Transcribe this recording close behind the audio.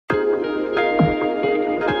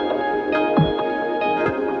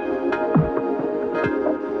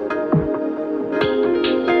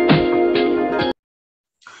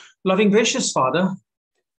Loving gracious Father,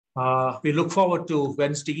 we look forward to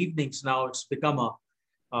Wednesday evenings now. It's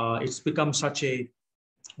become such a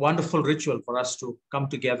wonderful ritual for us to come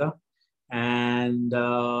together. And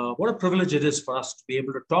what a privilege it is for us to be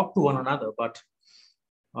able to talk to one another. But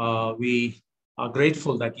we are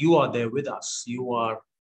grateful that you are there with us. You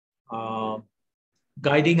are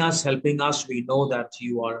guiding us, helping us. We know that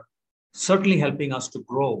you are certainly helping us to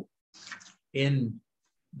grow in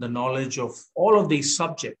the knowledge of all of these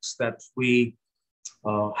subjects that we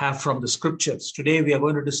have from the scriptures. Today, we are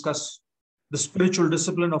going to discuss the spiritual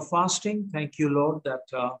discipline of fasting. Thank you, Lord,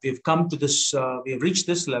 that we've come to this, we have reached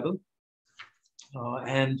this level.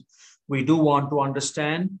 And we do want to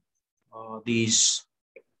understand these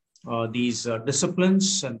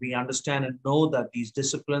disciplines, and we understand and know that these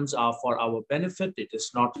disciplines are for our benefit. It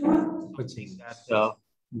is not something that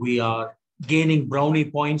we are gaining brownie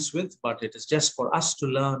points with, but it is just for us to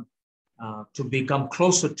learn to become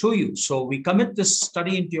closer to you. So we commit this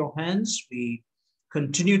study into your hands. We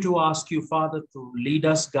continue to ask you, Father, to lead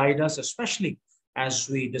us, guide us, especially as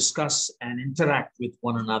we discuss and interact with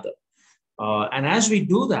one another. And as we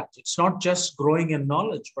do that, it's not just growing in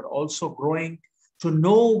knowledge, but also growing to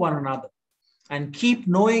know one another and keep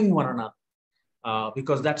knowing one another,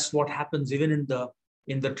 because that's what happens even in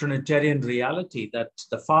the Trinitarian reality, that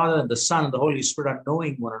the Father and the Son and the Holy Spirit are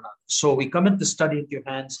knowing one another. So we commit the study into your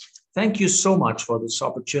hands. Thank you so much for this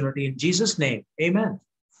opportunity. In Jesus' name, amen.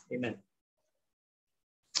 Amen.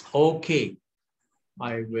 Okay,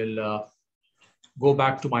 I will go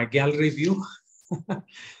back to my gallery view.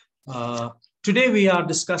 Today we are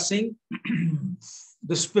discussing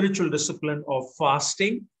the spiritual discipline of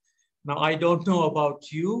fasting. Now, I don't know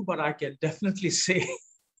about you, but I can definitely say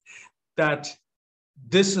that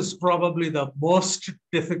this is probably the most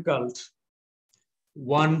difficult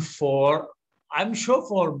one for, I'm sure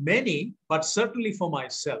for many, but certainly for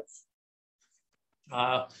myself.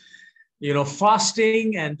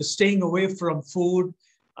 Fasting and staying away from food,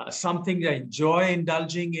 something that I enjoy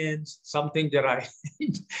indulging in, something that I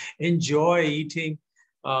enjoy eating,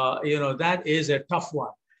 that is a tough one.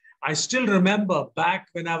 I still remember back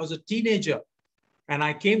when I was a teenager and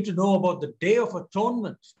I came to know about the Day of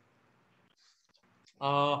Atonement.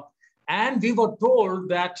 And we were told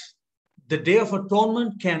that the Day of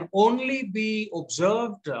Atonement can only be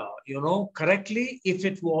observed, correctly if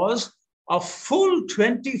it was a full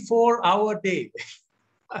 24-hour day.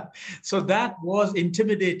 So that was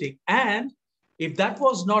intimidating. And if that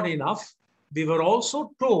was not enough, we were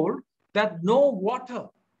also told that no water.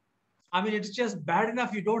 I mean, it's just bad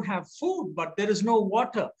enough you don't have food, but there is no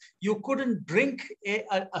water. You couldn't drink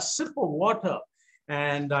a sip of water.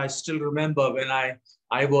 And I still remember when I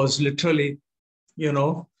was literally,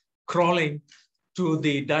 crawling to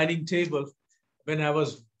the dining table when I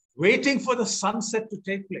was waiting for the sunset to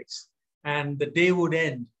take place and the day would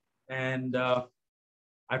end. And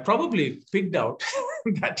I probably pigged out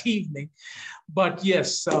that evening. But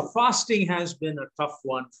yes, fasting has been a tough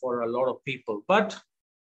one for a lot of people. But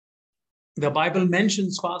the Bible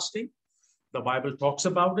mentions fasting. The Bible talks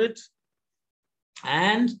about it.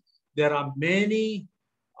 And there are many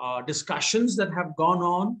discussions that have gone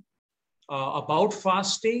on about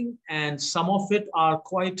fasting, and some of it are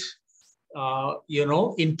quite,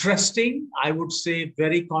 interesting. I would say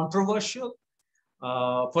very controversial.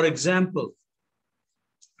 For example,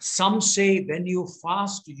 some say when you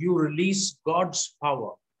fast, you release God's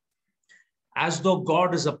power, as though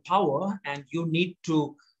God is a power and you need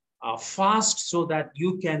to fast so that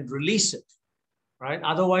you can release it, right?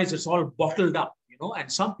 Otherwise, it's all bottled up,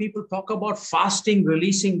 and some people talk about fasting,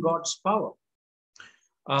 releasing God's power.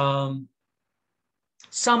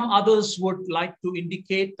 Some others would like to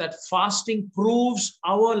indicate that fasting proves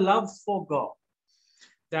our love for God,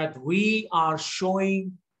 that we are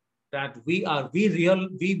showing that we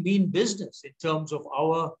mean business in terms of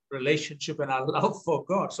our relationship and our love for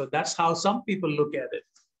God. So that's how some people look at it.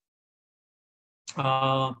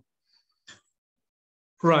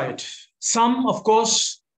 Right. Some, of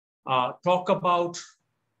course, talk about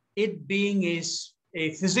it being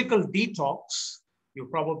a physical detox. You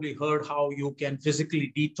probably heard how you can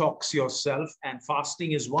physically detox yourself, and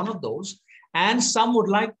fasting is one of those. And some would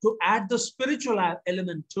like to add the spiritual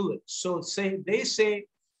element to it. So they say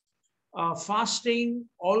fasting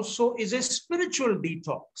also is a spiritual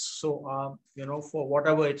detox. So, for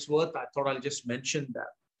whatever it's worth, I thought I'll just mention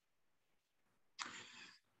that.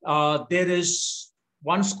 There is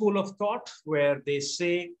one school of thought where they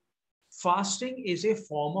say fasting is a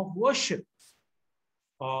form of worship.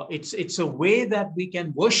 It's a way that we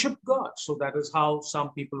can worship God. So that is how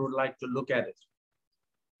some people would like to look at it.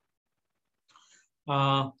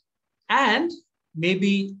 And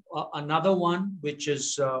maybe another one, which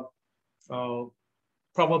is uh,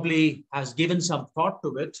 probably has given some thought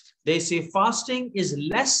to it. They say fasting is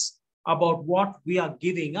less about what we are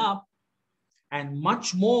giving up and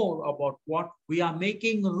much more about what we are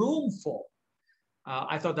making room for.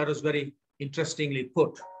 I thought that was very interestingly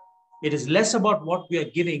put. It is less about what we are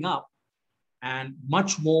giving up and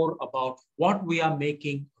much more about what we are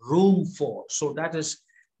making room for. So that is,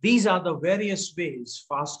 these are the various ways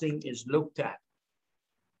fasting is looked at.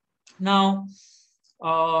 Now,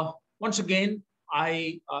 once again,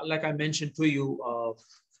 like I mentioned to you,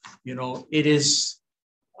 it is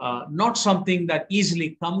not something that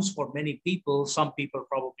easily comes for many people. Some people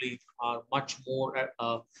probably are much more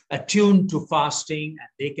attuned to fasting, and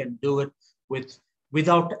they can do it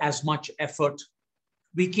without as much effort.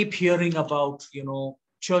 We keep hearing about,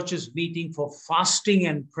 churches meeting for fasting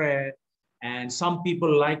and prayer, and some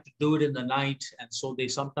people like to do it in the night, and so they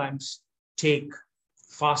sometimes take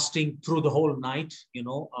fasting through the whole night,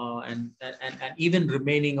 and even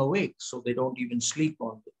remaining awake, so they don't even sleep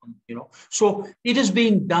So it is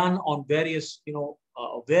being done on various,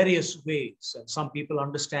 various ways, and some people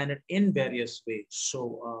understand it in various ways.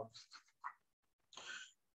 So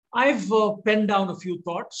I've penned down a few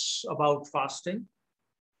thoughts about fasting.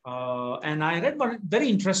 And I read one very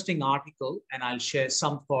interesting article, and I'll share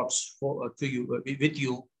some thoughts with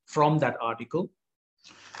you from that article.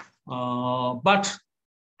 But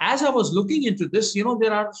as I was looking into this,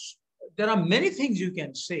 there are many things you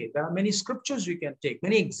can say. There are many scriptures you can take,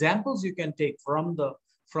 many examples you can take from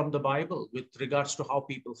the Bible with regards to how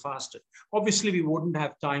people fasted. Obviously, we wouldn't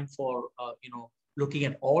have time for looking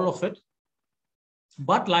at all of it,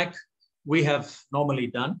 but like we have normally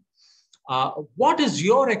done. What is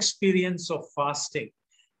your experience of fasting?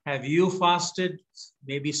 Have you fasted?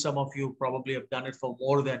 Maybe some of you probably have done it for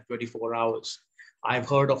more than 24 hours. I've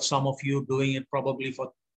heard of some of you doing it probably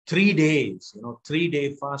for 3 days,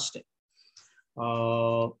 3-day fasting.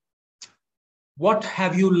 What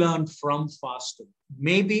have you learned from fasting?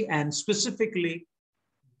 Maybe, and specifically,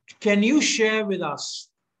 can you share with us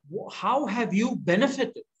how have you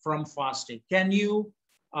benefited from fasting? Can you,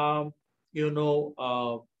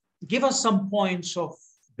 give us some points of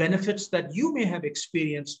benefits that you may have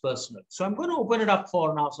experienced personally? So I'm going to open it up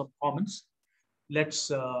for now some comments.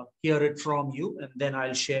 Let's hear it from you, and then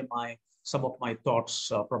I'll share some of my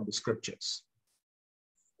thoughts from the scriptures.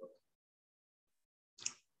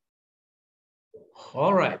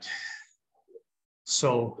 All right.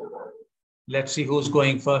 So let's see who's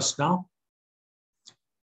going first now.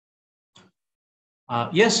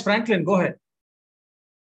 Yes, Franklin, go ahead.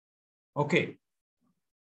 Okay.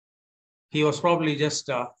 He was probably just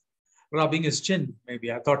rubbing his chin,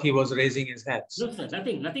 maybe. I thought he was raising his hands. No, sir,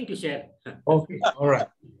 nothing to share. Okay, all right.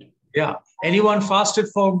 Yeah. Anyone fasted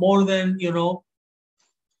for more than,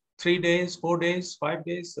 3 days, 4 days, 5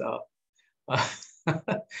 days?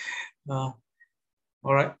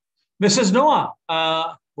 All right. Mrs. Noah,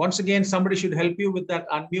 once again, somebody should help you with that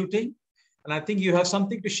unmuting. And I think you have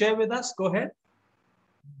something to share with us. Go ahead.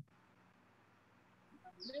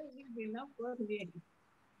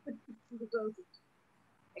 Because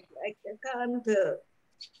I can't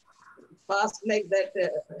fast like that,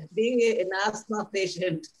 being an asthma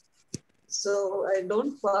patient. So I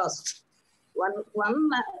don't fast.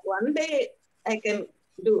 One day I can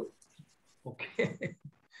do. Okay.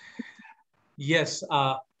 Yes.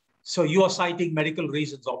 So you are citing medical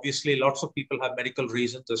reasons. Obviously, lots of people have medical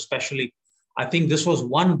reasons, especially. I think this was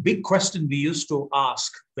one big question we used to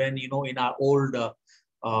ask when, in our old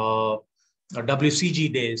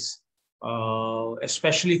WCG days,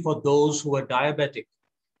 especially for those who are diabetic.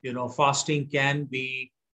 Fasting can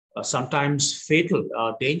be sometimes fatal,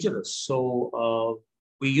 dangerous. So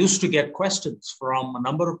we used to get questions from a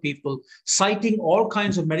number of people citing all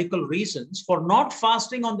kinds of medical reasons for not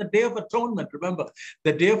fasting on the Day of Atonement. Remember,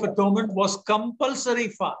 the Day of Atonement was compulsory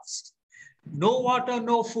fast. No water,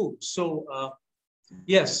 no food. So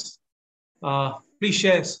yes, please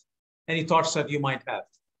share any thoughts that you might have.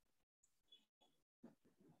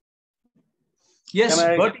 Yes,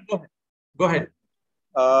 Bertie, go ahead.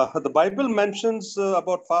 The Bible mentions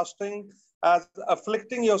about fasting as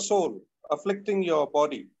afflicting your soul, afflicting your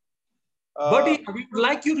body. Bertie, we would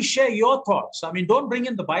like you to share your thoughts. I mean, don't bring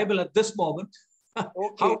in the Bible at this moment.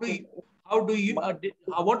 Okay.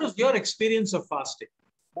 What is your experience of fasting?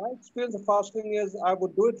 My experience of fasting is I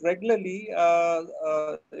would do it regularly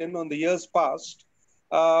in the years past,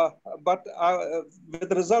 but with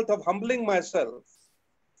the result of humbling myself.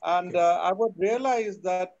 And I would realize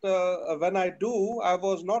that when I do, I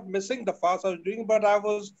was not missing the fast I was doing, but I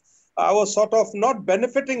was sort of not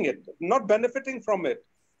benefiting from it.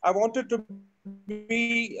 I wanted to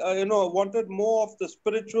we, wanted more of the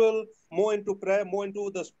spiritual, more into prayer, more into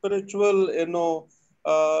the spiritual,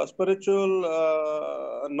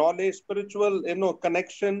 spiritual knowledge, spiritual,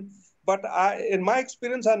 connection. But in my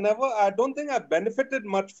experience, I don't think I benefited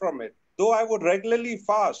much from it, though I would regularly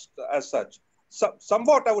fast as such. So,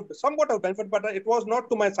 somewhat I would benefit, but it was not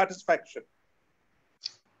to my satisfaction.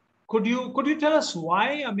 Could you tell us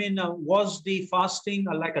why? I mean, was the fasting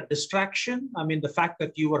like a distraction? I mean, the fact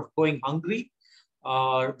that you were going hungry,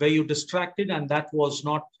 were you distracted and that was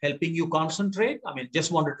not helping you concentrate? I mean,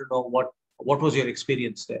 just wanted to know what was your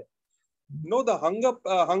experience there? No, the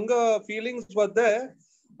hunger feelings were there,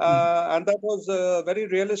 and that was very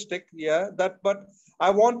realistic. Yeah, but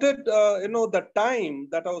I wanted, the time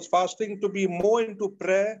that I was fasting to be more into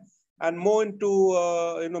prayer and more into,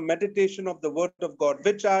 meditation of the Word of God,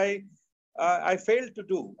 which I failed to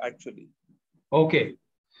do actually. Okay,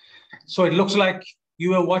 so it looks like you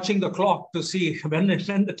were watching the clock to see when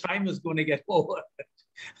the time is going to get over.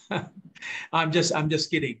 I'm just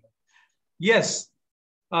kidding. Yes.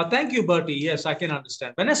 Thank you, Bertie. Yes, I can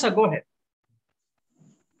understand. Vanessa, go ahead.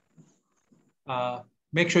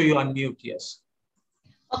 Make sure you unmute. Yes.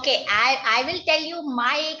 Okay, I will tell you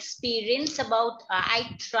my experience about,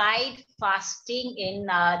 I tried fasting in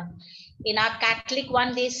our Catholic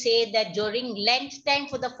one. They say that during Lent time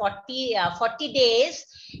for the 40 days,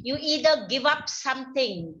 you either give up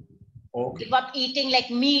something, okay, give up eating like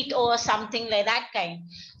meat or something like that kind.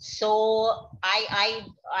 So I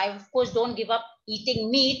of course don't give up eating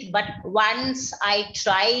meat, but once I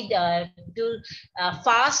tried to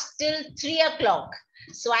fast till 3 o'clock.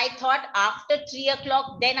 So I thought after 3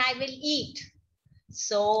 o'clock, then I will eat.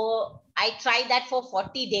 So I tried that for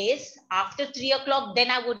 40 days. After 3 o'clock, then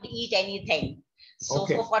I would eat anything. So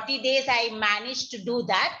okay, for 40 days, I managed to do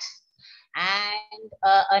that. And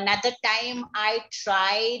another time I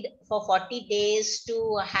tried for 40 days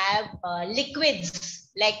to have liquids,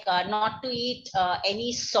 like not to eat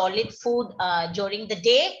any solid food during the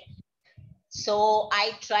day. So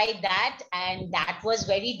I tried that, and that was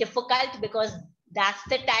very difficult because that's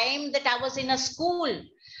the time that I was in a school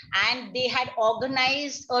and they had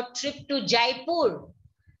organized a trip to Jaipur.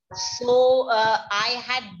 So I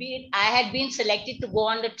had been selected to go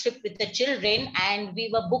on the trip with the children, and we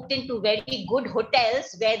were booked into very good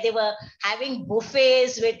hotels where they were having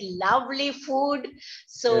buffets with lovely food.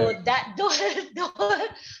 So yeah, that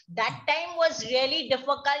time was really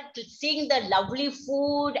difficult, seeing the lovely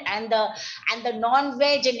food and the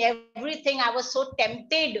non-veg and everything. I was so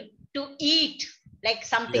tempted to eat like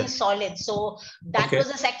something yeah. solid. So that Okay,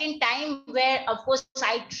 was the second time where, of course,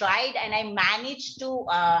 I tried and I managed to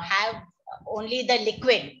have only the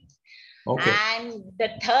liquid. okay, And the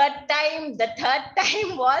third time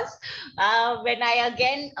was when I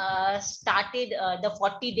again started the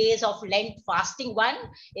 40 days of Lent fasting one,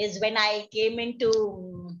 is when I came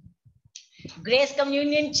into Grace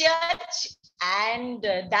Communion Church. And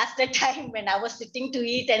that's the time when I was sitting to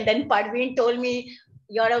eat, and then Parveen told me,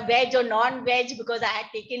 you're a veg or non-veg, because I had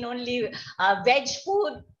taken only veg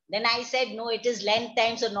food. Then I said, no, it is Lent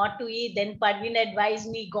time, so not to eat. Then Parveen advised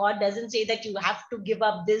me, God doesn't say that you have to give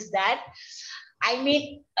up this, that. I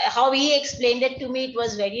mean, how he explained it to me, it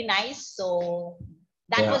was very nice. So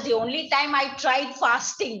that yeah. was the only time I tried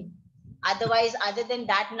fasting. Otherwise, other than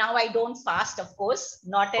that, now I don't fast, of course,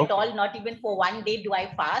 not at Okay, all. Not even for one day do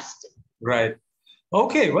I fast. right.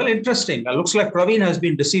 Okay, well, interesting. Looks like Praveen has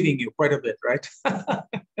been deceiving you quite a bit, right?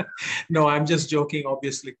 No, I'm just joking,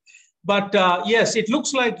 obviously. But yes, it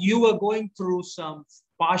looks like you were going through some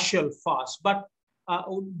partial fast. But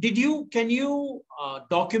can you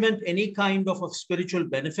document any kind of a spiritual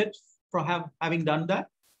benefit for having done that?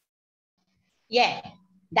 Yeah,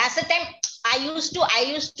 that's the time I used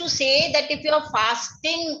to say that if you're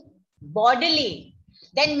fasting bodily,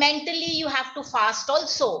 then mentally you have to fast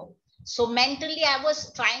also. So mentally, I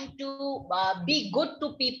was trying to be good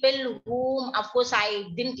to people whom, of course, I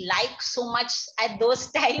didn't like so much at those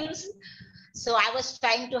times. So I was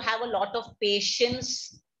trying to have a lot of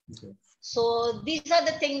patience. Okay. So these are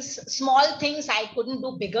the things, small things. I couldn't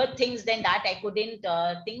do bigger things than that. I couldn't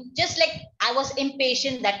think. Just like I was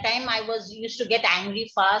impatient that time, I was used to get angry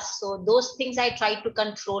fast. So those things I tried to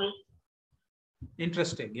control.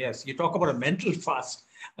 Interesting. Yes, you talk about a mental fast.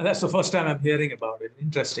 That's the first time I'm hearing about it.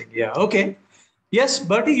 Interesting. Yeah. Okay. Yes,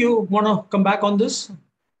 Bertie, you want to come back on this?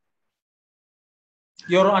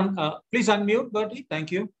 Please unmute, Bertie.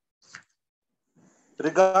 Thank you.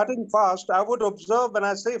 Regarding fast, I would observe when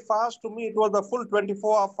I say fast, to me, it was a full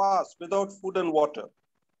 24-hour fast without food and water.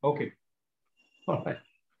 Okay. All right.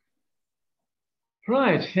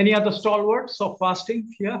 Right. Any other stalwarts of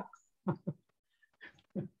fasting here?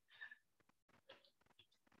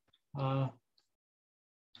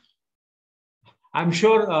 I'm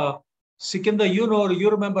sure, Sikandar, you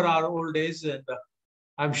remember our old days, and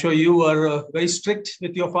I'm sure you were very strict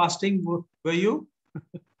with your fasting. Were you?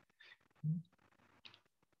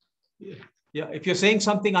 Yeah. If you're saying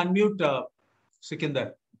something, unmute,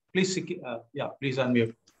 Sikandar. Please, yeah, please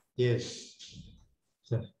unmute. Yes.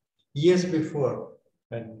 Years before,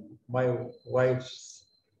 when my wife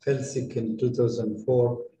fell sick in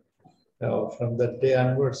 2004, from that day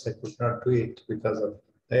onwards, I could not do it because of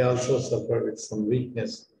I also suffered with some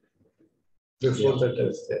weakness. Before that, I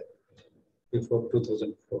was there. Before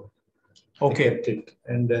 2004, Okay. I kept it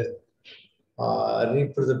and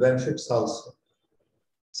reap the benefits also: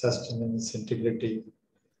 sustenance, integrity,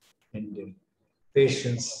 and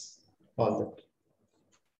patience, all that.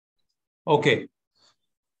 Okay.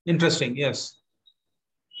 Interesting. Yes.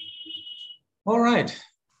 All right.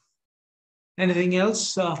 Anything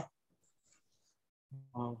else?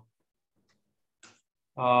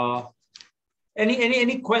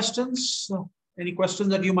 Any questions? Any questions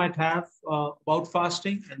that you might have about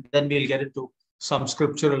fasting, and then we'll get into some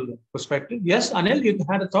scriptural perspective. Yes, Anil, you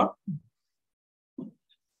had a thought?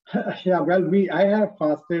 Yeah, well, I have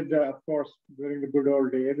fasted, of course, during the good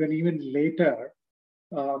old days, and even later,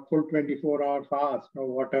 full 24-hour fast, no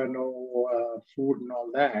water, no food, and all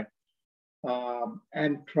that,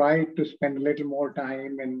 and tried to spend a little more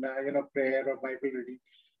time in, prayer or Bible reading.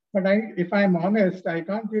 But if I'm honest, I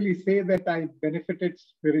can't really say that I benefited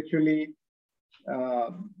spiritually.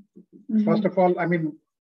 First of all, I mean,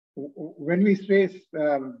 when we say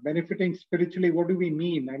benefiting spiritually, what do we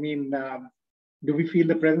mean? I mean, do we feel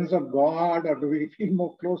the presence of God, or do we feel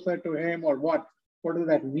more closer to Him, or what? What does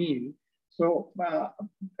that mean? So I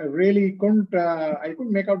really I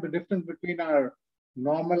couldn't make out the difference between our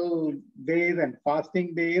normal days and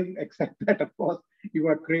fasting days, except that, of course, you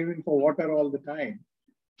are craving for water all the time.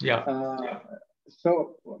 Yeah.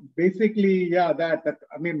 So basically, yeah, that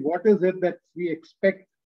I mean, what is it that we expect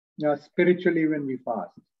spiritually when we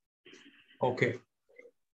fast? Okay.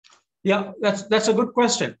 Yeah, that's a good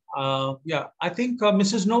question. Yeah, I think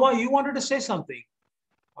Mrs. Noah, you wanted to say something.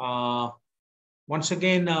 Once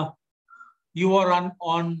again, you are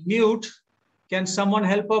on mute. Can someone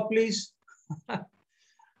help her, please?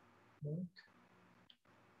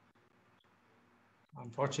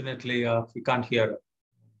 Unfortunately, we can't hear her.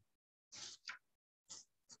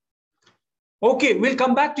 Okay, we'll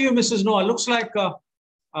come back to you, Mrs. Noah. Looks like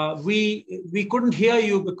we couldn't hear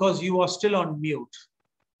you because you are still on mute.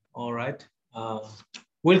 All right.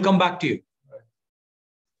 We'll come back to you.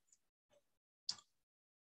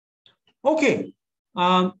 Okay.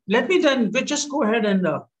 Let me then just go ahead and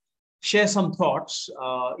share some thoughts.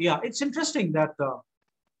 Yeah, it's interesting that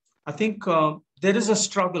I think there is a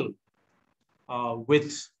struggle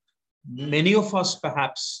with many of us,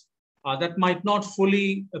 perhaps, that might not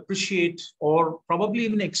fully appreciate or probably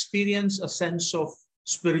even experience a sense of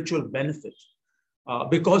spiritual benefit,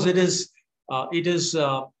 because it is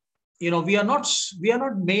we are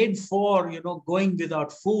not made for going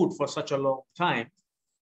without food for such a long time.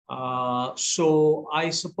 So I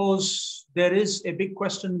suppose there is a big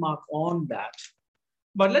question mark on that.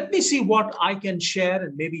 But let me see what I can share,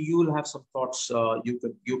 and maybe you'll have some thoughts you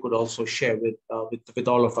could also share with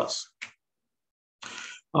all of us.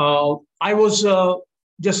 I was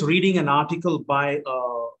just reading an article by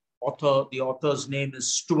author. The author's name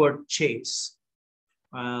is Stuart Chase,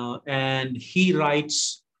 and he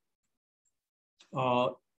writes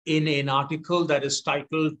in an article that is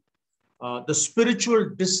titled "The Spiritual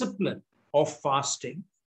Discipline of Fasting,"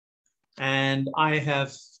 and I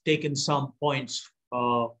have taken some points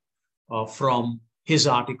from his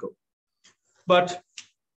article. But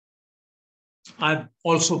I've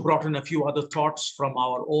also brought in a few other thoughts from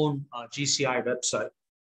our own GCI website.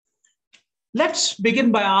 Let's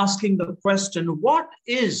begin by asking the question, what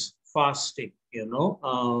is fasting?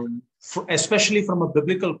 Especially from a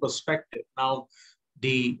biblical perspective. Now,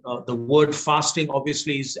 the word fasting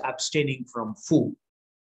obviously is abstaining from food.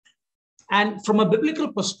 And from a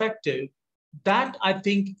biblical perspective, that I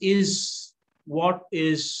think is what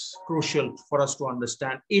is crucial for us to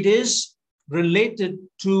understand. It is related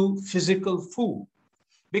to physical food,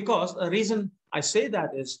 because the reason I say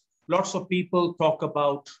that is lots of people talk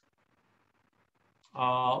about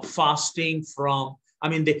fasting from,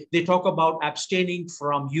 they talk about abstaining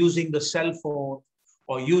from using the cell phone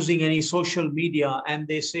or using any social media, and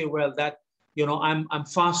they say, well, that, I'm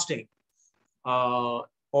fasting, or,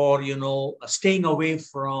 staying away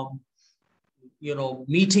from,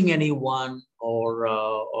 meeting anyone or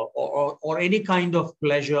or any kind of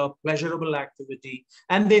pleasurable activity,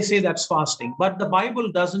 and they say that's fasting. But the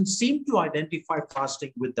Bible doesn't seem to identify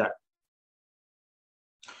fasting with that.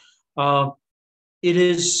 It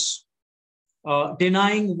is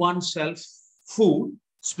denying oneself food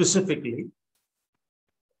specifically,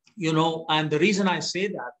 and the reason I say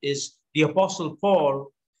that is the Apostle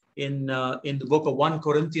Paul in the book of 1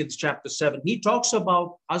 Corinthians chapter 7, he talks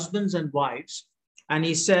about husbands and wives, and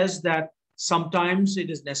he says that sometimes it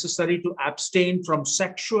is necessary to abstain from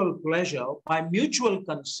sexual pleasure by mutual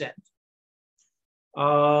consent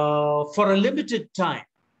for a limited time.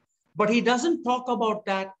 But he doesn't talk about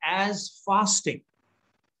that as fasting.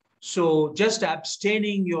 So just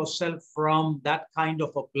abstaining yourself from that kind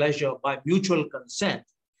of a pleasure by mutual consent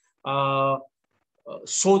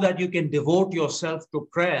so that you can devote yourself to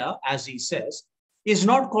prayer, as he says, is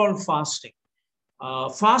not called fasting.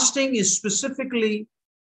 Fasting is specifically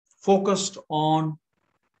focused on,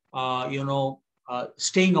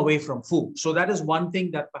 staying away from food. So that is one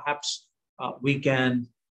thing that perhaps we can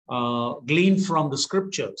glean from the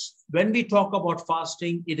scriptures. When we talk about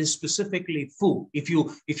fasting, it is specifically food. If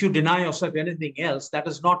you deny yourself anything else, that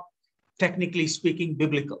is not, technically speaking,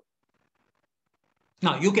 biblical.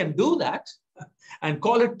 Now you can do that and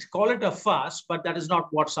call it a fast, but that is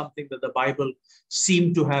not something that the Bible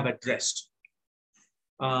seemed to have addressed.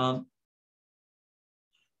 Now,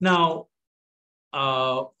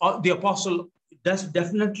 the apostle does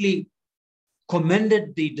definitely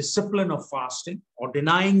commended the discipline of fasting or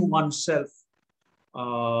denying oneself,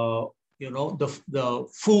 the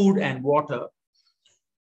food and water,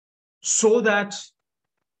 so that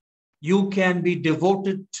you can be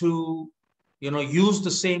devoted to, use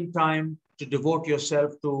the same time to devote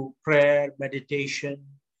yourself to prayer, meditation,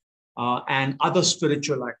 and other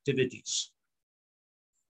spiritual activities.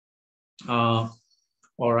 All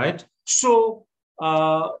right. So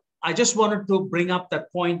I just wanted to bring up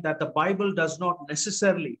that point that the Bible does not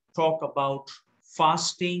necessarily talk about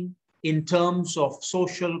fasting in terms of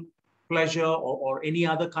social pleasure or any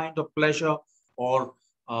other kind of pleasure, or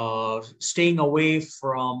staying away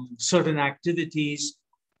from certain activities.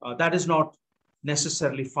 That is not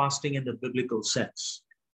necessarily fasting in the biblical sense.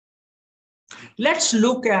 Let's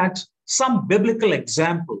look at some biblical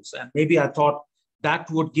examples, and maybe I thought that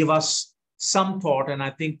would give us some thought, and I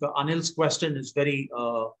think Anil's question is very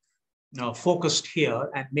focused here,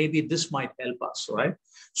 and maybe this might help us, right?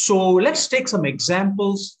 So let's take some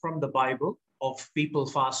examples from the Bible of people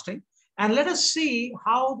fasting, and let us see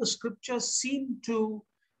how the scriptures seem to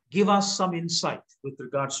give us some insight with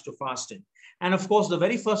regards to fasting. And of course, the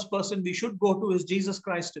very first person we should go to is Jesus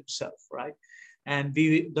Christ himself, right? And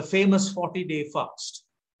the famous 40-day fast.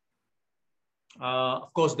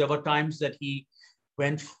 Of course, there were times that he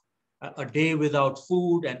went a day without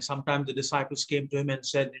food, and sometimes the disciples came to him and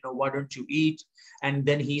said, why don't you eat? And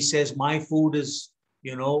then he says, my food is,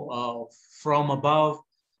 from above.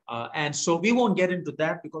 And so we won't get into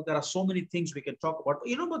that because there are so many things we can talk about.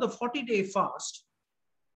 But the 40-day fast,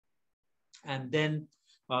 and then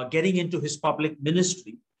getting into his public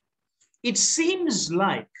ministry, it seems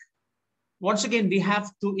like, once again, we have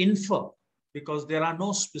to infer, because there are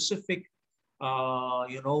no specific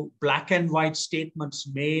black and white statements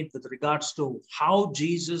made with regards to how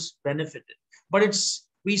Jesus benefited. But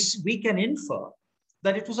we can infer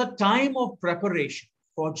that it was a time of preparation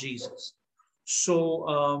for Jesus.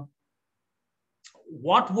 So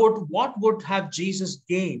what would have Jesus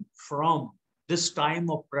gained from this time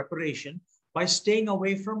of preparation by staying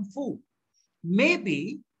away from food?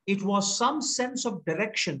 Maybe it was some sense of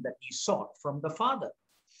direction that he sought from the Father.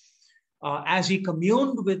 As he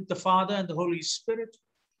communed with the Father and the Holy Spirit,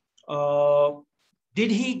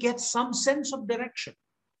 did he get some sense of direction?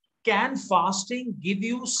 Can fasting give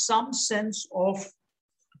you some sense of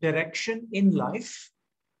direction in life,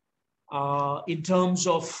 in terms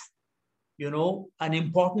of, an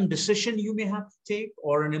important decision you may have to take,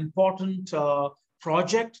 or an important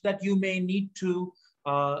project that you may need to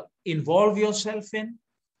involve yourself in?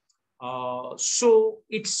 So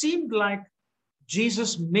it seemed like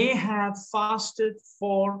Jesus may have fasted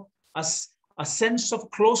for a sense of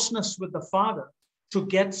closeness with the Father to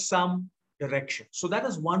get some direction. So that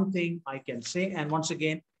is one thing I can say. And once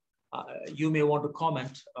again, you may want to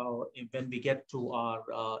comment when we get to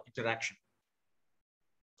our interaction.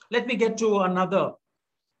 Let me get to another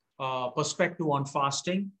perspective on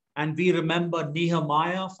fasting. And we remember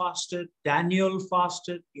Nehemiah fasted, Daniel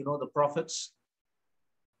fasted, the prophets.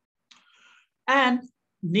 And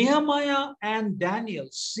Nehemiah and Daniel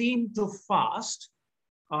seem to fast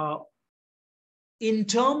in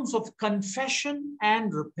terms of confession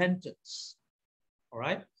and repentance. All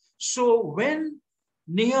right. So when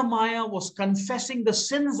Nehemiah was confessing the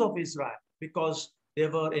sins of Israel because they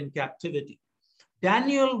were in captivity.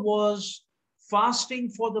 Daniel was fasting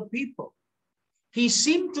for the people. He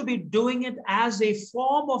seemed to be doing it as a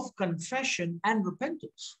form of confession and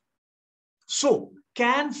repentance. So,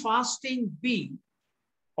 can fasting be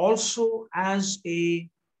also as a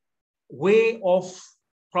way of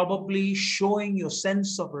probably showing your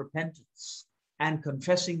sense of repentance and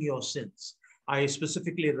confessing your sins? I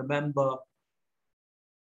specifically remember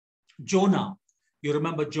Jonah. You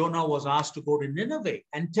remember Jonah was asked to go to Nineveh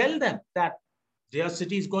and tell them that their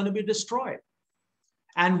city is going to be destroyed.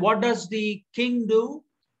 And what does the king do?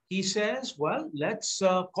 He says, well, let's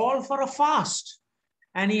call for a fast.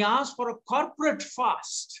 And he asked for a corporate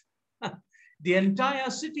fast. The entire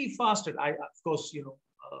city fasted. Of course,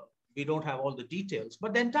 we don't have all the details,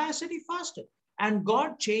 but the entire city fasted. And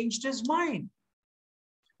God changed his mind.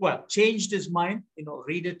 Well, changed his mind,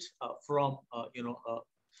 read it from,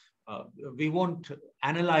 we won't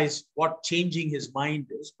analyze what changing his mind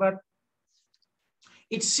is, but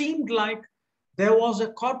it seemed like there was a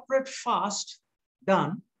corporate fast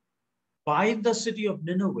done by the city of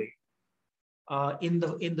Nineveh in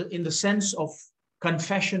the sense of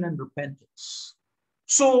confession and repentance.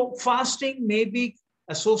 So fasting may be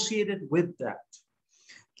associated with that.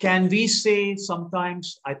 Can we say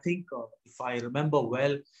sometimes, I think, if I remember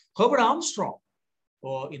well, Herbert Armstrong,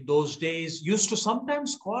 or in those days, used to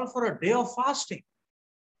sometimes call for a day of fasting.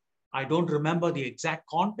 I don't remember the exact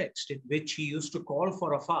context in which he used to call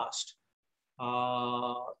for a fast.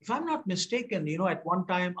 If I'm not mistaken, at one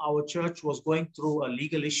time our church was going through a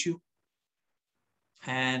legal issue,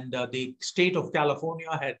 and the state of California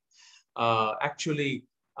had actually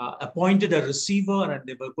appointed a receiver, and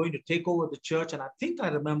they were going to take over the church. And I think I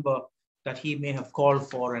remember that he may have called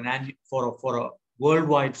for a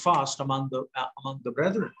worldwide fast among the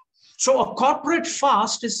brethren. So a corporate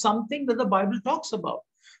fast is something that the Bible talks about.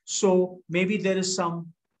 So maybe there is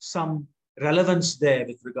some relevance there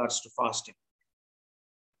with regards to fasting.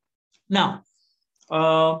 Now,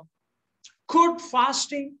 could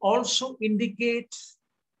fasting also indicate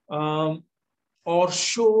or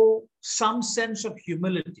show some sense of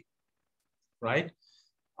humility, right?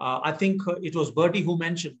 I think it was Bertie who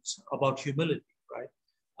mentioned about humility, right?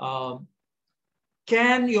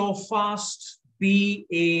 Can your fast be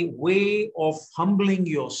a way of humbling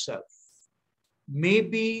yourself?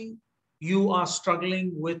 Maybe you are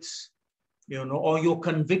struggling with, or you're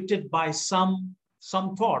convicted by some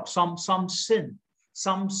thought, some sin,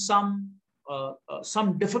 some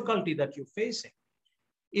difficulty that you're facing.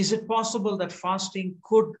 Is it possible that fasting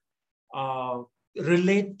could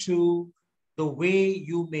relate to the way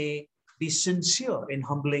you may be sincere in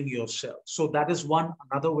humbling yourself? So that is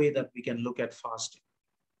another way that we can look at fasting.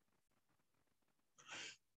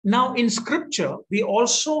 Now, in scripture, we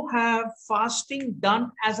also have fasting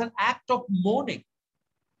done as an act of mourning,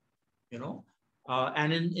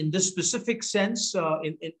 and in this specific sense,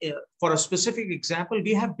 for a specific example,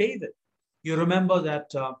 we have David. You remember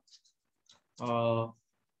that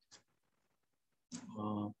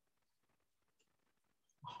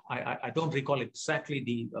I don't recall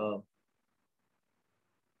exactly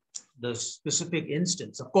the specific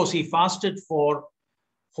instance. Of course, he fasted for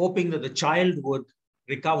hoping that the child would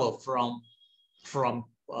recover from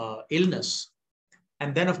illness.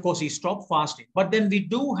 And then, of course, he stopped fasting. But then we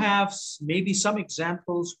do have maybe some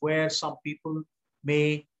examples where some people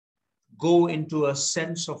may go into a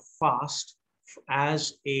sense of fast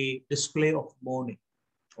as a display of mourning.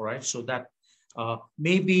 All right, so that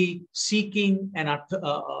maybe seeking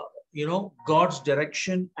God's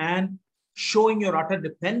direction and showing your utter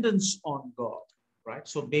dependence on God. Right,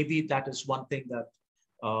 so maybe that is one thing that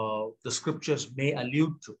the scriptures may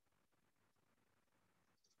allude to.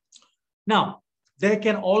 Now, there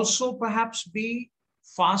can also perhaps be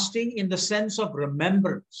fasting in the sense of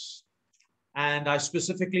remembrance. And I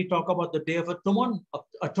specifically talk about the Day of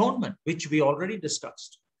Atonement, which we already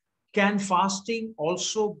discussed. Can fasting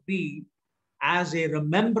also be as a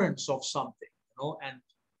remembrance of something? And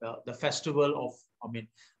the festival of,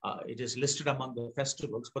 it is listed among the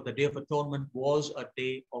festivals, but the Day of Atonement was a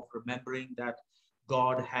day of remembering that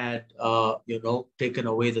God had, taken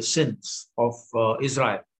away the sins of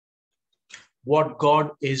Israel. What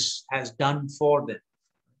God has done for them.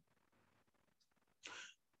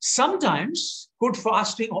 Sometimes could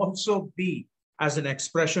fasting also be as an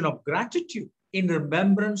expression of gratitude in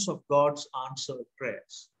remembrance of God's answered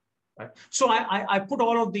prayers. Right? So I put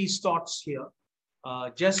all of these thoughts here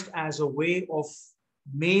just as a way of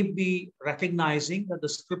maybe recognizing that the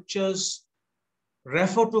scriptures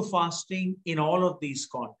refer to fasting in all of these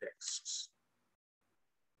contexts.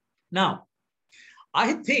 Now,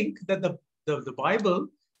 I think that the Bible,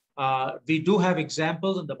 we do have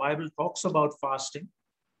examples, and the Bible talks about fasting.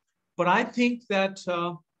 But I think that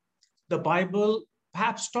the Bible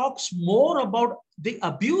perhaps talks more about the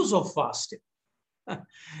abuse of fasting.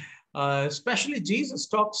 Especially Jesus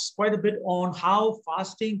talks quite a bit on how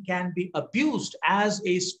fasting can be abused as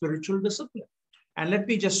a spiritual discipline. And let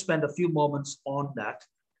me just spend a few moments on that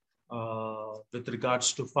with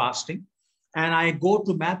regards to fasting. And I go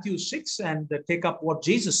to Matthew 6 and take up what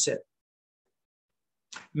Jesus said.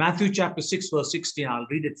 Matthew chapter 6, verse 16, I'll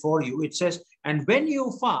read it for you. It says, "And when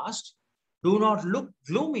you fast, do not look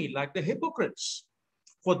gloomy like the hypocrites,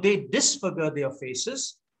 for they disfigure their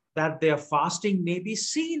faces, that their fasting may be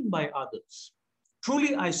seen by others.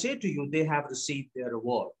 Truly, I say to you, they have received their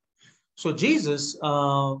reward." So Jesus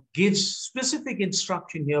gives specific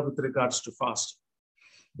instruction here with regards to fasting.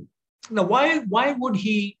 Now, why would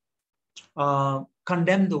he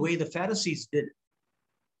condemn the way the Pharisees did?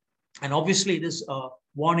 And obviously, it is a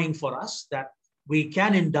warning for us that we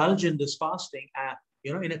can indulge in this fasting,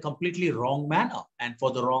 in a completely wrong manner and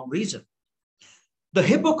for the wrong reason. The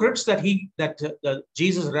hypocrites that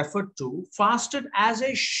Jesus referred to fasted as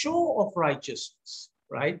a show of righteousness,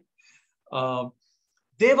 right?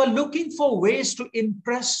 They were looking for ways to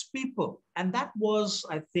impress people, and that was,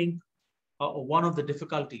 I think, one of the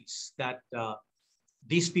difficulties that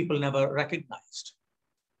these people never recognized.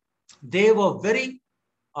 They were very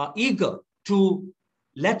eager to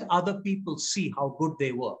let other people see how good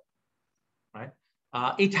they were, right?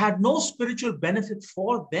 It had no spiritual benefit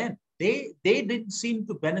for them. They didn't seem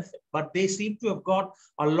to benefit, but they seem to have got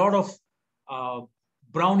a lot of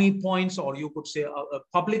brownie points, or you could say a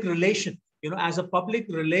public relation, as a public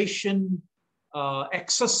relation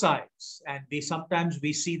exercise. And sometimes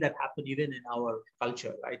we see that happen even in our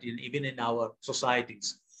culture, right? Even in our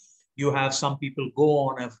societies. You have some people go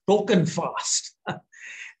on a token fast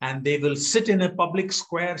and they will sit in a public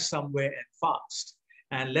square somewhere and fast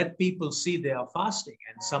and let people see they are fasting.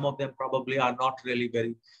 And some of them probably are not really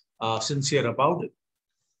very sincere about it.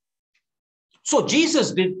 So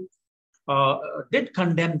Jesus did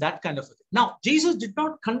condemn that kind of a thing. Now, Jesus did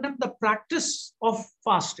not condemn the practice of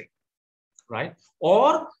fasting, right?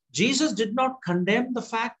 Or Jesus did not condemn the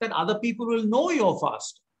fact that other people will know you're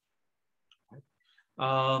fasting.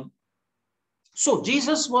 Right? So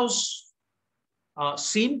Jesus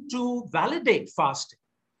seemed to validate fasting.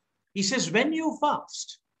 He says, when you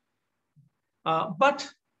fast,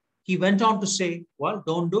 but he went on to say, well,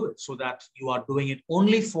 don't do it so that you are doing it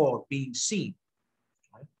only for being seen.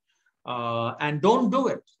 Right? And don't do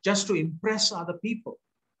it just to impress other people,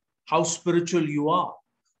 how spiritual you are,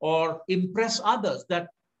 or impress others that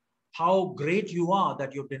how great you are,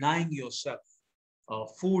 that you're denying yourself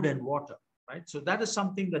food and water. Right? So that is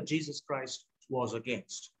something that Jesus Christ was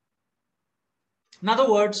against. In other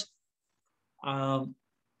words,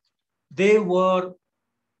 they were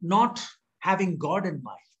not having God in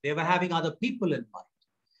mind. They were having other people in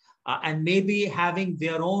mind, and maybe having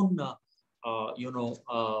their own,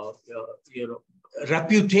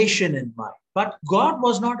 reputation in mind. But God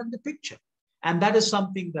was not in the picture, and that is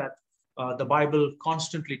something that the Bible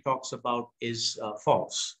constantly talks about is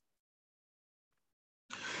false.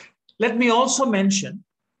 Let me also mention,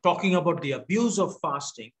 talking about the abuse of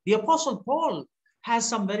fasting, the Apostle Paul has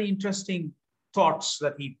some very interesting thoughts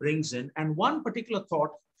that he brings in, and one particular thought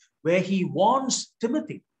where he warns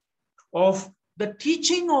Timothy of the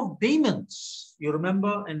teaching of demons. You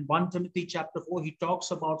remember in 1 Timothy chapter 4, he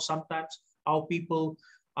talks about sometimes how people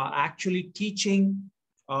are actually teaching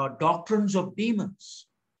doctrines of demons.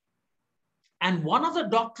 And one of the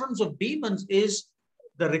doctrines of demons is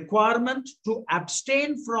the requirement to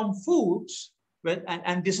abstain from foods,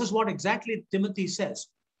 and this is what exactly Timothy says,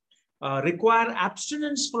 require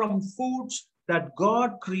abstinence from foods that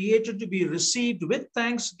God created to be received with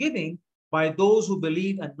thanksgiving by those who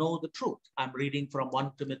believe and know the truth. I'm reading from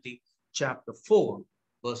 1 Timothy chapter 4,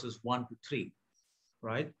 verses 1 to 3,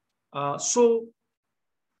 right? So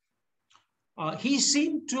he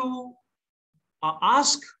seemed to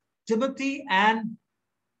ask Timothy and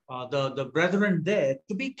the brethren there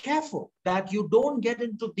to be careful that you don't get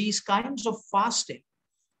into these kinds of fasting,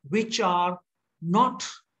 which are not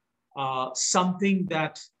something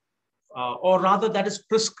that, or rather that is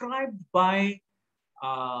prescribed by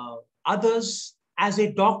others as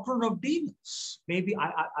a doctrine of demons. Maybe,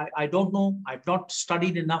 I don't know, I've not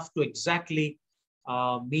studied enough to exactly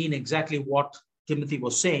mean exactly what Timothy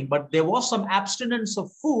was saying, but there was some abstinence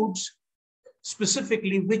of foods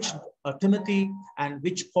specifically which Timothy and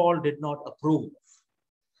which Paul did not approve of.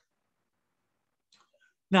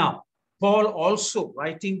 Now, Paul also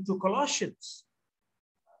writing to Colossians,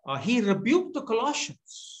 he rebuked the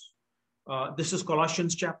Colossians. This is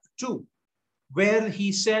Colossians chapter 2, where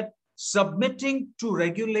he said, submitting to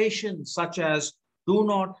regulations such as do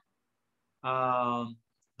not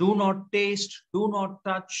taste, do not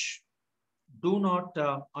touch, do not,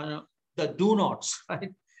 the do nots,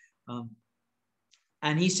 right?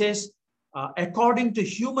 And he says, according to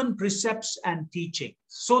human precepts and teaching.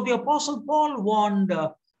 So the Apostle Paul warned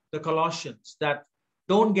the Colossians that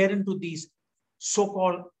don't get into these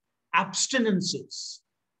so-called abstinences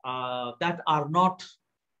that are not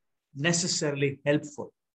necessarily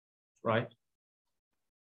helpful, right?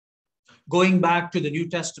 Going back to the New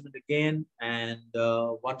Testament again, and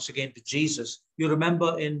once again to Jesus, you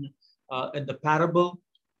remember in the parable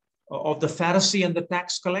of the Pharisee and the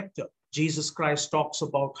tax collector, Jesus Christ talks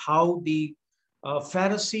about how the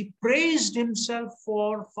Pharisee praised himself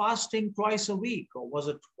for fasting twice a week, or was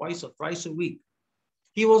it twice or thrice a week?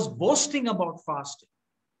 He was boasting about fasting.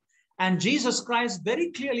 And Jesus Christ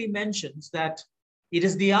very clearly mentions that it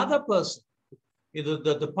is the other person,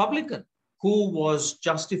 the publican, who was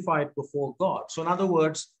justified before God. So in other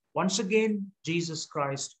words, once again, Jesus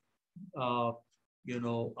Christ,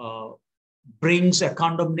 brings a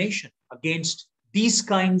condemnation against these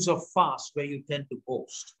kinds of fasts where you tend to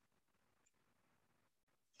boast.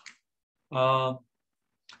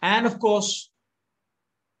 And of course,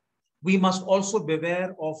 we must also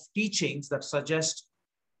beware of teachings that suggest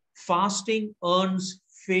fasting earns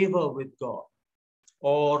favor with God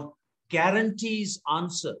or guarantees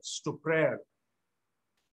answers to prayer,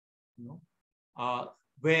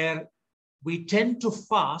 where we tend to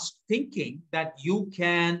fast thinking that you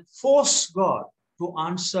can force God to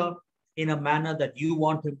answer in a manner that you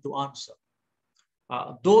want him to answer.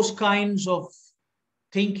 Those kinds of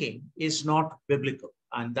thinking is not biblical,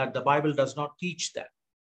 and that the Bible does not teach that.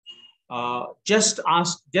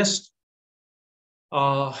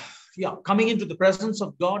 Coming into the presence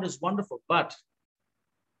of God is wonderful, but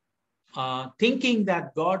thinking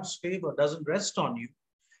that God's favor doesn't rest on you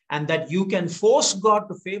and that you can force God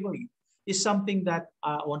to favor you is something that,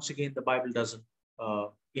 once again, the Bible doesn't,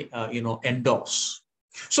 endorse.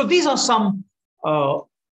 So these are some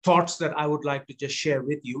thoughts that I would like to just share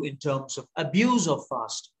with you in terms of abuse of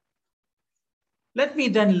fasting. Let me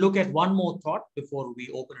then look at one more thought before we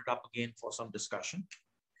open it up again for some discussion.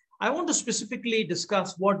 I want to specifically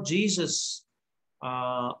discuss what Jesus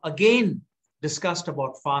again discussed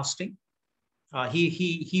about fasting.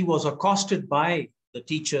 He was accosted by the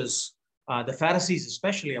teachers, the Pharisees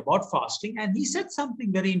especially, about fasting, and he said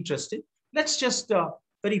something very interesting. Let's just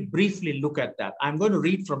very briefly look at that. I'm going to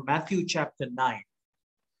read from Matthew chapter 9,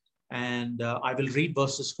 and I will read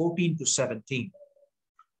verses 14 to 17.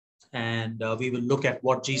 And we will look at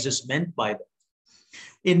what Jesus meant by that.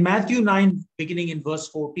 In Matthew 9, beginning in verse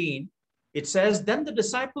 14, it says, "Then the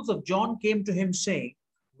disciples of John came to him saying,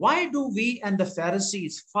 'Why do we and the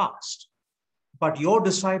Pharisees fast, but your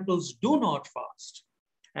disciples do not fast?'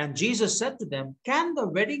 And Jesus said to them, 'Can the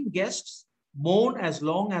wedding guests mourn as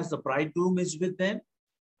long as the bridegroom is with them?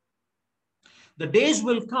 The days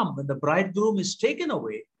will come when the bridegroom is taken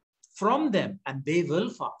away from them, and they will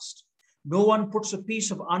fast. No one puts a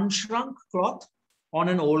piece of unshrunk cloth on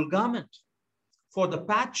an old garment, for the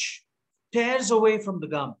patch tears away from the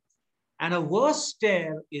garment, and a worse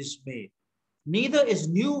tear is made. Neither is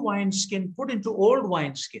new wineskin put into old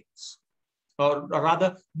wineskins, or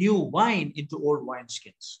rather new wine into old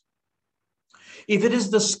wineskins. If it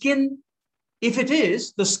is, the skin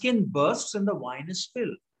bursts and the wine is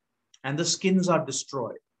spilled, and the skins are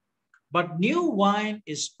destroyed. But new wine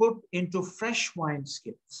is put into fresh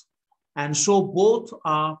wineskins, and so both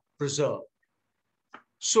are preserved.'"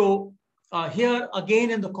 So here again,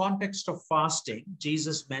 in the context of fasting,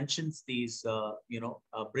 Jesus mentions these,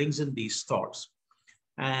 brings in these thoughts.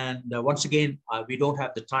 And once again, we don't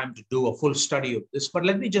have the time to do a full study of this, but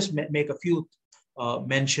let me just make a few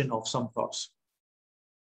mention of some thoughts.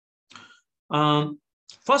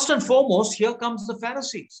 First and foremost, here comes the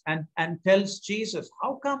Pharisees and tells Jesus,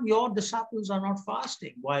 "How come your disciples are not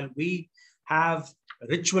fasting while we have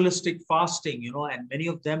ritualistic fasting, and many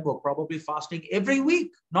of them were probably fasting every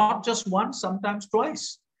week, not just once, sometimes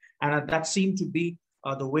twice." And that seemed to be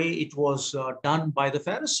the way it was done by the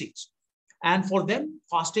Pharisees. And for them,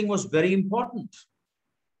 fasting was very important.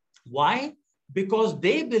 Why? Because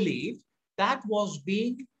they believed that was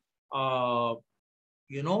being,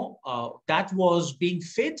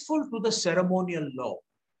 faithful to the ceremonial law,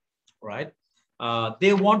 right?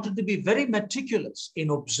 They wanted to be very meticulous in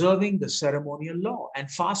observing the ceremonial law, and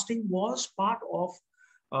fasting was part of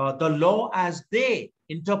the law as they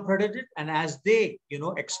interpreted it and as they,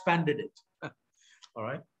 expanded it. All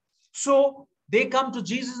right. So they come to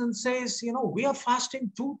Jesus and says, you know, we are fasting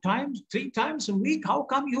 2 times, 3 times a week. How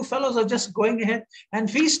come you fellows are just going ahead and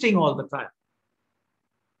feasting all the time?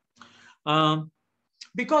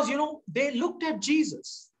 Because, you know, they looked at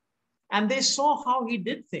Jesus and they saw how he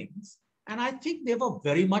did things. And I think they were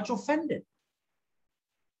very much offended.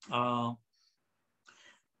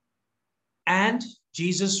 And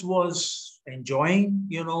Jesus was enjoying,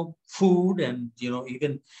 you know, food, and, you know,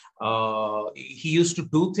 even he used to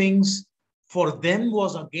do things for them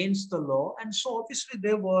was against the law. And so obviously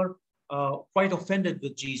they were quite offended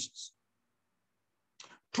with Jesus.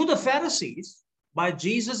 To the Pharisees, by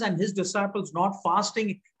Jesus and his disciples not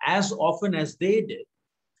fasting as often as they did,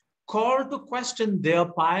 called to question their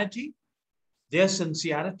piety, their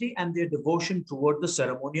sincerity, and their devotion toward the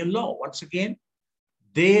ceremonial law. Once again,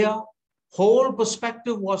 their whole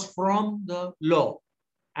perspective was from the law,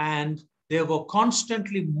 and they were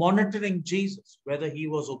constantly monitoring Jesus, whether he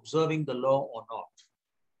was observing the law or not.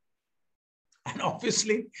 And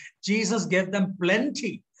obviously, Jesus gave them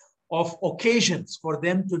plenty of occasions for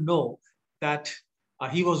them to know that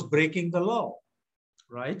he was breaking the law,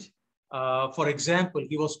 right? For example,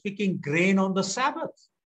 he was picking grain on the Sabbath.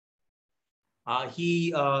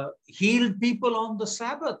 He healed people on the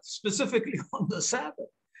Sabbath, specifically on the Sabbath,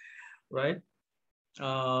 right?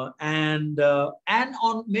 And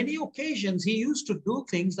on many occasions, he used to do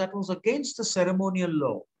things that was against the ceremonial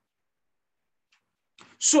law.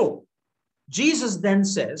 So Jesus then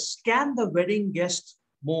says, can the wedding guests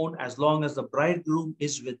mourn as long as the bridegroom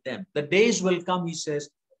is with them? The days will come, he says,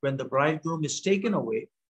 when the bridegroom is taken away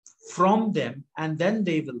from them, and then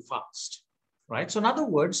they will fast, right? So in other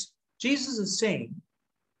words, Jesus is saying,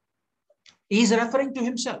 he's referring to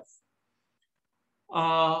himself.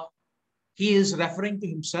 He is referring to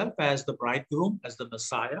himself as the bridegroom, as the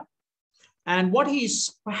Messiah. And what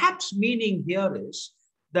he's perhaps meaning here is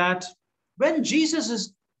that when Jesus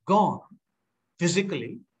is gone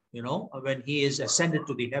physically, you know, when he is ascended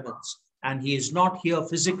to the heavens and he is not here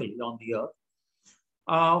physically on the earth,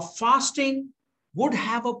 fasting would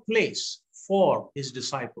have a place for his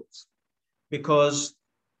disciples, because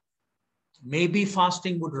maybe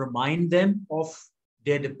fasting would remind them of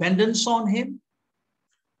their dependence on him.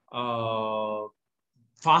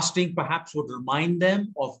 Fasting perhaps would remind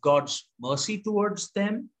them of God's mercy towards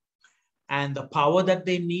them and the power that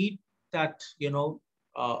they need, that, you know,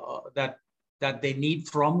 that they need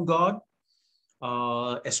from God,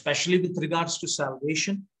 especially with regards to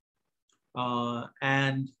salvation.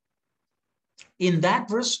 And in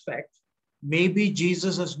that respect, maybe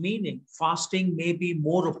Jesus is meaning fasting may be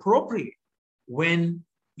more appropriate when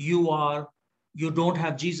you don't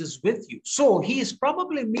have Jesus with you. So he is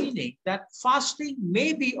probably meaning that fasting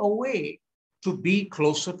may be a way to be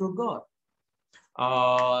closer to God.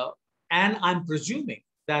 And I'm presuming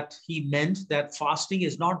that he meant that fasting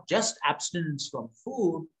is not just abstinence from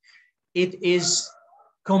food, it is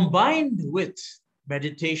combined with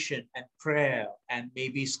meditation and prayer and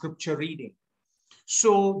maybe scripture reading.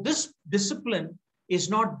 So this discipline is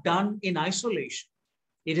not done in isolation.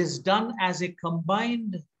 It is done as a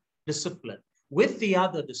combined discipline with the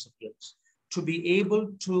other disciplines to be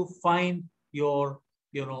able to find your,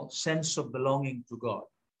 you know, sense of belonging to God.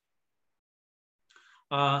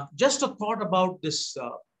 Just a thought about this,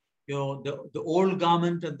 you know, the old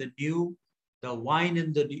garment and the new, the wine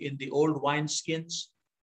in the old wineskins.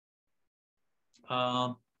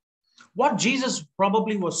 What Jesus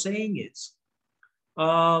probably was saying is,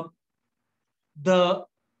 the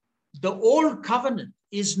old covenant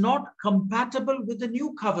is not compatible with the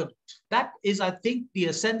new covenant. That is, I think, the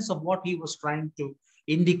essence of what he was trying to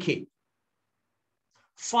indicate.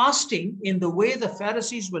 Fasting, in the way the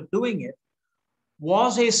Pharisees were doing it,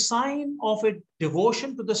 was a sign of a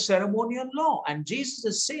devotion to the ceremonial law. And Jesus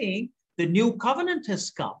is saying the new covenant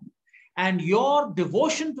has come, and your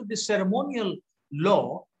devotion to the ceremonial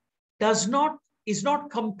law is not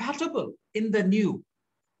compatible in the new,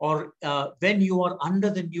 or when you are under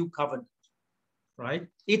the new covenant, right?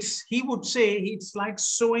 He would say it's like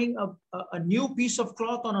sewing a new piece of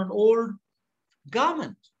cloth on an old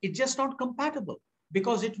garment. It's just not compatible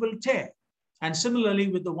because it will tear. And similarly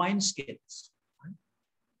with the wineskins. Right?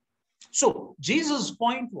 So Jesus'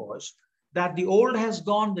 point was that the old has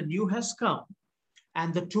gone, the new has come,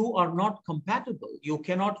 and the two are not compatible. You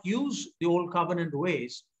cannot use the old covenant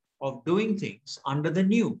ways of doing things under the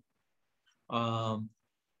new.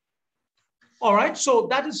 All right, so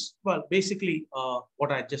that is, well, basically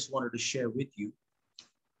what I just wanted to share with you.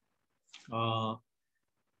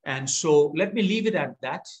 And so let me leave it at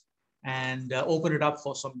that and open it up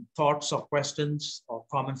for some thoughts or questions or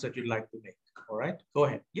comments that you'd like to make. All right, go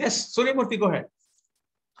ahead. Yes, Suryamurthy, go ahead.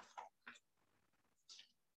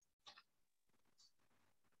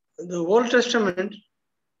 the Old Testament,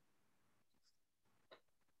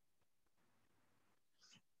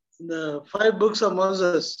 the 5 books of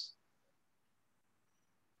Moses,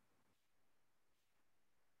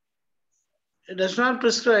 it does not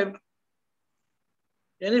prescribe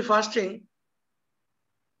any fasting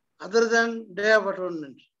other than Day of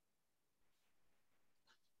Atonement.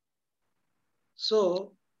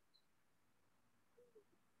 So,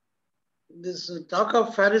 this talk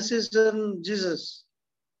of Pharisees and Jesus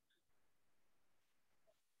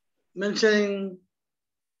mentioning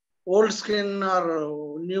old skin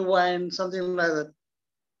or new wine, something like that,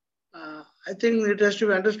 I think it has to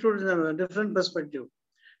be understood in a different perspective.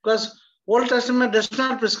 Because Old Testament does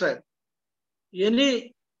not prescribe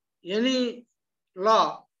any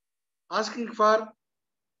law asking for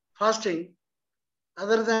fasting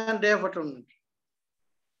other than Day of Atonement.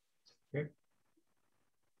 Okay.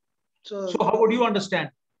 So how would you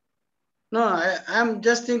understand? No, I'm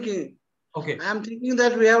just thinking. Okay. I'm thinking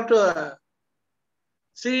that we have to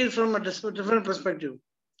see it from a different perspective.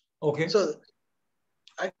 Okay. So,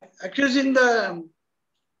 accusing the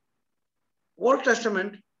Old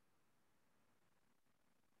Testament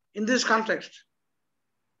in this context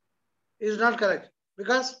is not correct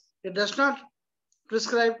because it does not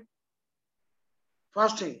prescribe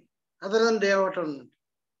fasting other than Day of Atonement.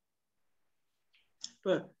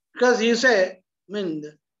 Because you say, I mean,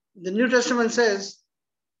 the New Testament says,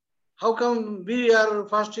 how come we are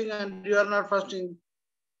fasting and you are not fasting?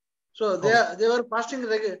 So they were fasting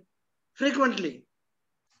frequently.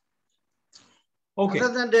 Okay.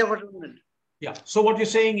 Other than Day of Atonement. Yeah. So what you're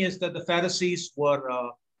saying is that the Pharisees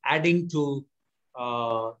were adding to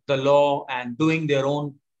the law and doing their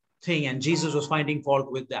own thing, and Jesus was finding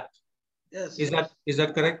fault with that. Yes. Is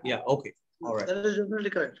that correct? Yeah. Okay. All right. That is definitely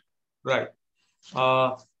correct. Right.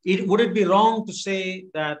 Would it be wrong to say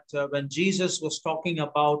that when Jesus was talking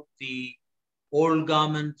about the old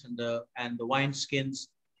garment and the wineskins,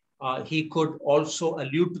 he could also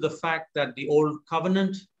allude to the fact that the old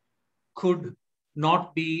covenant could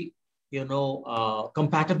not be,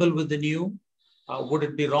 compatible with the new? Would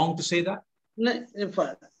it be wrong to say that? No, in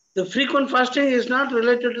fact, the frequent fasting is not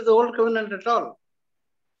related to the old covenant at all.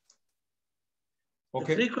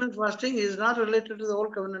 Okay. The frequent fasting is not related to the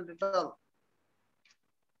old covenant at all.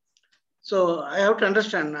 So I have to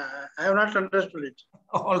understand. I have not understood it.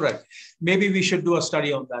 All right. Maybe we should do a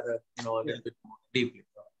study on that, a little bit more deeply.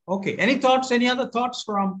 Okay. Any thoughts? Any other thoughts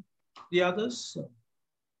from the others?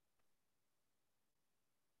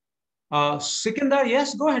 Sikandar,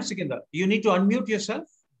 yes, go ahead, Sikandar. You need to unmute yourself.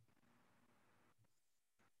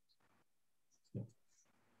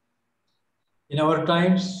 In our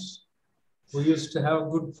times, we used to have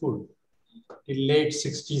good food in late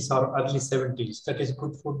 60s or early 70s. That is,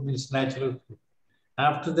 good food means natural food.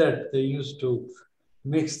 After that, they used to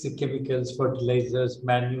mix the chemicals, fertilizers,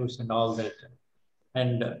 manures, and all that.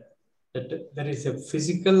 And that there is a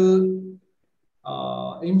physical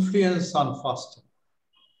influence on fasting.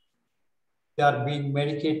 They are being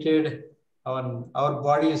medicated. Our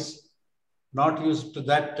body is not used to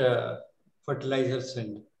that fertilizers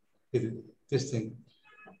and this thing.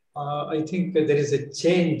 I think there is a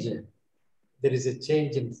change. There is a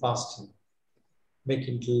change in fasting,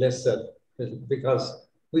 making it lesser, because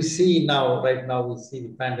we see now, right now, we see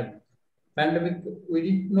the pandemic. Pandemic, we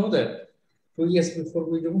didn't know that. 2 years before,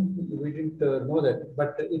 we didn't know that,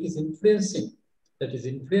 but it is influencing. That is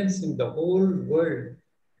influencing the whole world.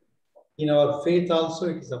 In our faith also,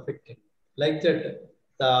 it is affecting. Like that,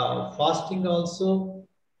 the fasting also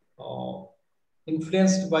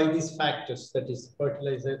influenced by these factors, that is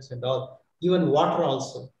fertilizers and all, even water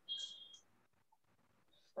also.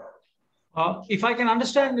 If I can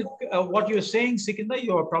understand what you're saying, Sikandar,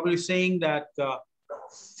 you're probably saying that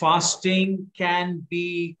fasting can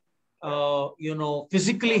be,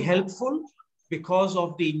 physically helpful because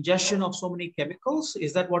of the ingestion of so many chemicals.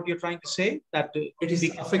 Is that what you're trying to say? That it is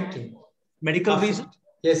affecting. Medical reason?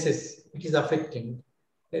 Yes, it is affecting.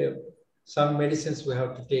 Some medicines we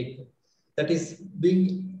have to take. That is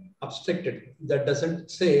being obstructed. That doesn't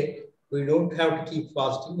say we don't have to keep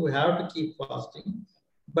fasting. We have to keep fasting.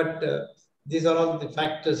 But these are all the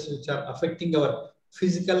factors which are affecting our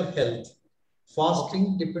physical health.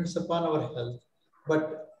 Fasting depends upon our health,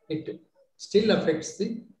 but it still affects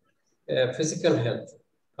the physical health.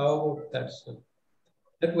 How about that, sir?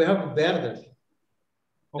 That we have to bear that.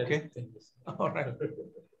 Okay. All right.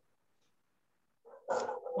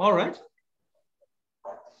 All right.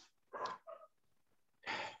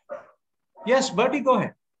 Yes, Bertie, go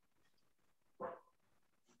ahead.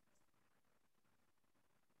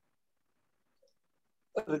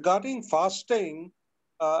 Regarding fasting,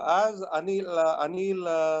 as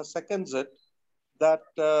Anil seconds it, that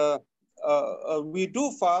we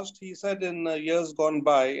do fast. He said in years gone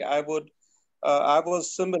by, I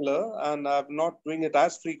was similar, and I'm not doing it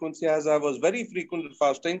as frequently as I was very frequent at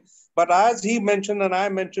fasting. But as he mentioned and I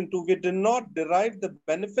mentioned too, we did not derive the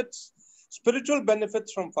benefits, spiritual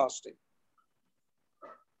benefits from fasting.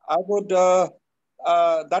 I would,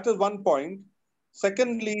 that is one point.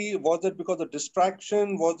 Secondly, was it because of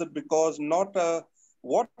distraction? Was it because not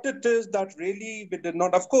what it is that really we did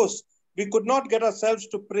not? Of course, we could not get ourselves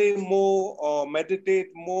to pray more or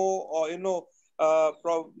meditate more or,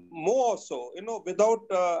 more so, without,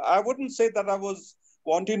 I wouldn't say that I was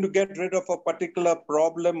wanting to get rid of a particular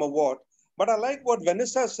problem or what. But I like what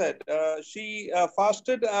Vanessa said. She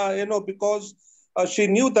fasted, because she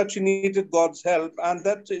knew that she needed God's help, and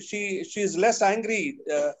that she is less angry.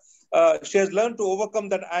 She has learned to overcome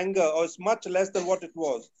that anger, or it's much less than what it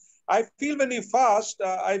was. I feel when you fast,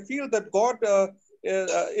 I feel that God,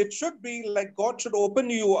 it should be like God should open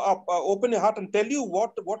you up, open your heart, and tell you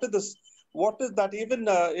what is this, what is that. Even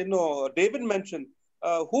David mentioned,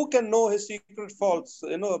 who can know his secret faults?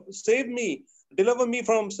 Save me, deliver me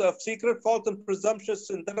from secret faults and presumptuous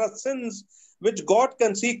sin. There are sins which God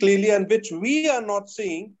can see clearly and which we are not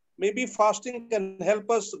seeing. Maybe fasting can help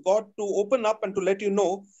us, God, to open up and to let you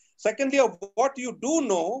know. Secondly, of what you do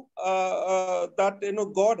know, that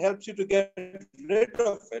God helps you to get rid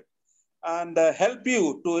of it and help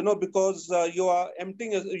you to because you are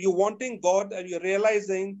emptying, you wanting God, and you're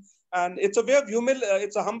realizing, and it's a way of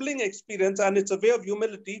it's a humbling experience, and it's a way of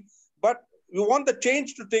humility. But you want the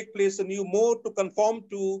change to take place in you more to conform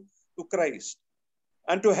to Christ,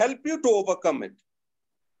 and to help you to overcome it.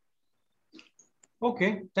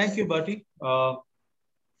 Okay, thank you, Bertie.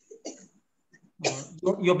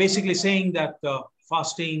 You're basically saying that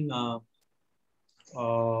fasting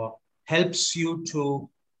helps you to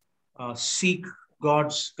seek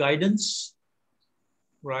God's guidance,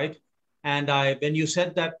 right? And when you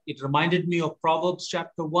said that, it reminded me of Proverbs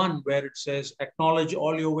chapter 1, where it says, acknowledge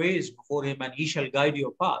all your ways before him and he shall guide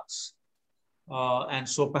your paths. And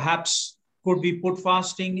so perhaps could we put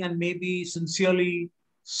fasting and maybe sincerely,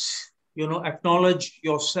 acknowledge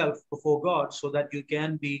yourself before God so that you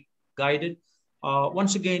can be guided.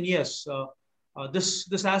 Once again, yes,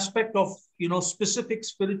 this aspect of, specific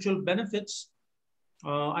spiritual benefits,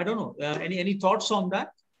 I don't know, any thoughts on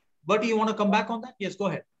that? But you want to come back on that? Yes, go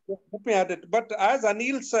ahead. Let me add it. But as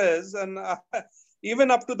Anil says, and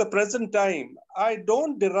even up to the present time, I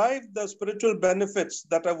don't derive the spiritual benefits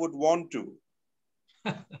that I would want to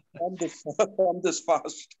from this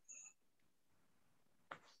fast.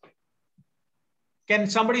 Can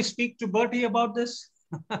somebody speak to Bertie about this?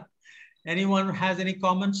 Anyone has any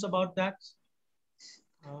comments about that?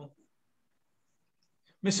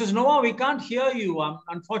 Mrs. Noah, we can't hear you,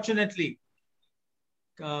 unfortunately.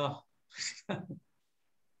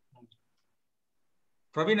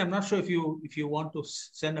 Praveen, I'm not sure if you want to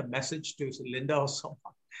send a message to Linda or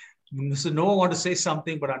someone. Mr. Noah want to say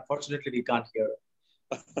something, but unfortunately we can't hear it.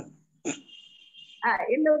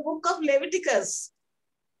 In the book of Leviticus,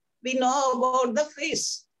 we know about the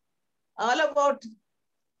feast, all about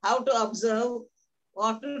how to observe,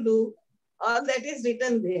 what to do, all that is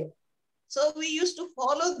written there. So we used to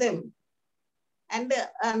follow them. And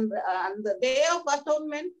the Day of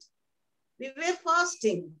Atonement, we were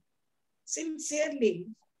fasting sincerely,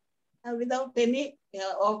 without any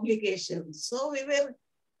obligation. So we were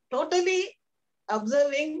totally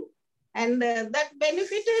observing, and that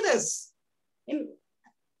benefited us in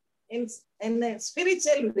a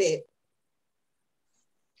spiritual way.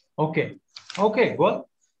 Okay. Well,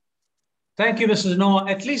 thank you, Mrs. Noah.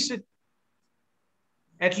 At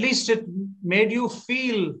least it made you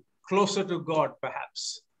feel closer to God,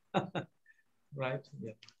 perhaps. Right?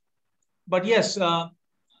 Yeah. But yes.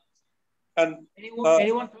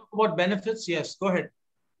 Anyone talk about benefits? Yes, go ahead,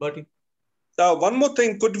 Bertie. One more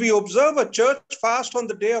thing, could we observe a church fast on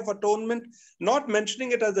the Day of Atonement, not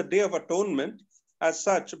mentioning it as a Day of Atonement as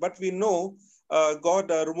such, but we know God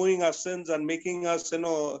removing our sins and making us,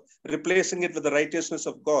 replacing it with the righteousness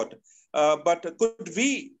of God. But could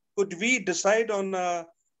we decide on a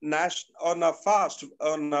fast,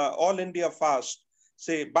 on all India fast,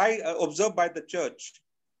 say observed by the church,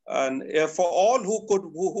 and for all who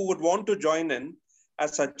would want to join in,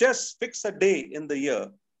 as such, just fix a day in the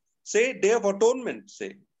year. Say Day of Atonement,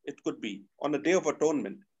 say it could be on a Day of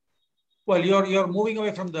Atonement. Well, you're moving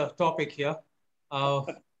away from the topic here.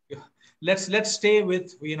 Let's stay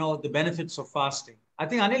with the benefits of fasting. I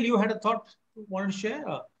think Anil, you had a thought you wanted to share.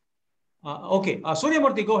 Okay,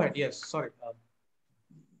 Suryamurthy, go ahead. Yes, sorry.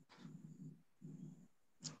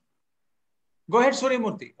 Go ahead,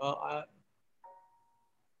 Suryamurthy.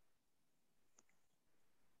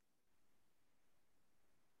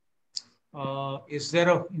 Is there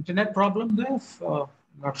an internet problem there?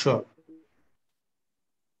 Not sure.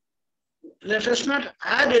 Let us not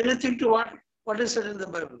add anything to what is said in the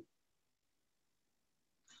Bible.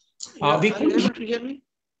 Are you able to hear me?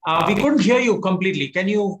 We couldn't hear you completely. Can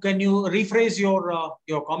you rephrase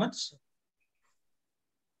your comments?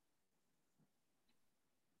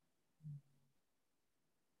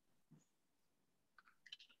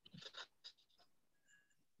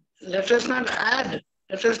 Let us not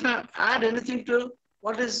add anything to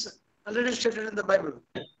what is already stated in the Bible.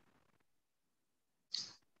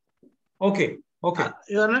 Okay.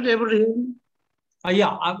 You are not able to hear me?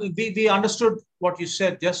 Yeah, we understood what you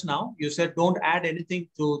said just now. You said don't add anything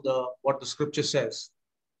to what the scripture says.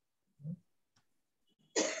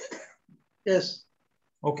 Yes.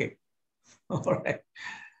 Okay. All right.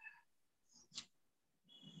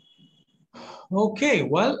 Okay.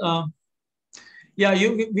 Well, yeah,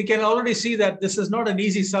 we can already see that this is not an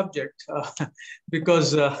easy subject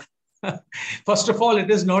because first of all,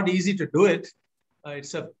 it is not easy to do it.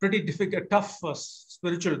 It's a pretty difficult, tough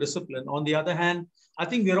spiritual discipline. On the other hand, I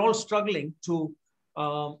think we're all struggling to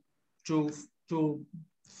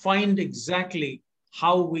find exactly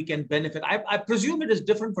how we can benefit. I presume it is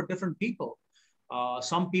different for different people.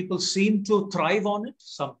 Some people seem to thrive on it.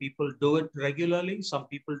 Some people do it regularly. Some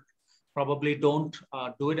people probably don't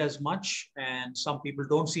do it as much, and some people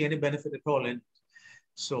don't see any benefit at all in it.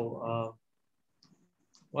 So,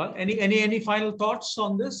 well, any final thoughts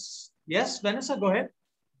on this? Yes, Vanessa, go ahead.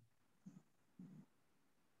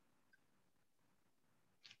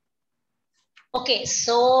 Okay,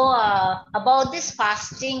 so about this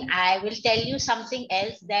fasting, I will tell you something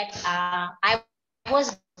else that I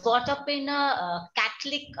was brought up in a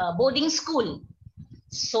Catholic boarding school.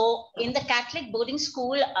 So in the Catholic boarding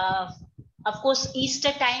school, of course,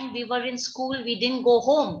 Easter time, we were in school, we didn't go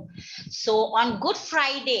home. So on Good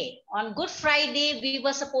Friday, we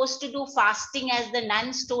were supposed to do fasting as the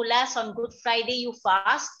nuns told us. On Good Friday, you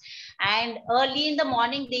fast. And early in the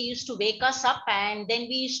morning, they used to wake us up, and then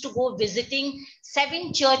we used to go visiting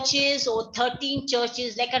 7 churches or 13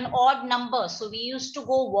 churches, like an odd number. So we used to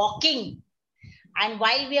go walking. And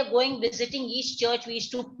while we are going visiting each church, we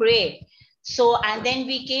used to pray. So, and then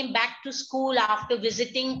we came back to school after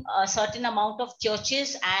visiting a certain amount of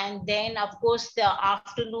churches. And then, of course, the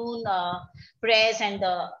afternoon prayers and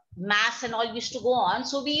the mass and all used to go on.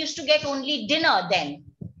 So we used to get only dinner then.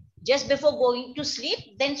 Just before going to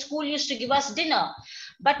sleep, then school used to give us dinner.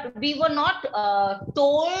 But we were not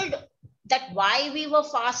told that why we were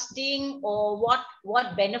fasting or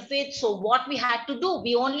what benefits or what we had to do.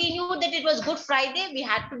 We only knew that it was Good Friday. We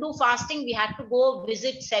had to do fasting. We had to go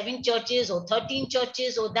visit 7 churches or 13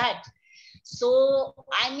 churches or that. So,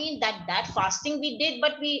 I mean, that fasting we did,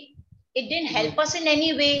 but it didn't help us in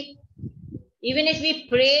any way. Even if we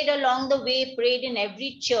prayed along the way, prayed in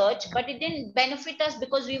every church, but it didn't benefit us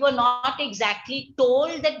because we were not exactly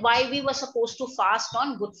told that why we were supposed to fast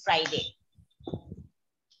on Good Friday.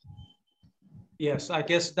 Yes, I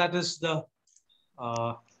guess that is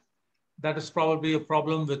probably a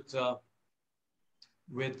problem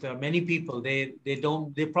with many people. They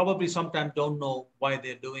probably sometimes don't know why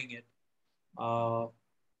they're doing it.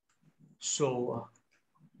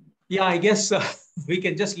 Yeah, I guess we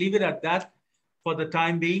can just leave it at that for the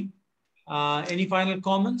time being. Any final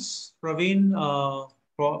comments, Praveen,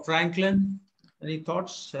 Franklin? Any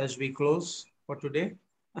thoughts as we close for today?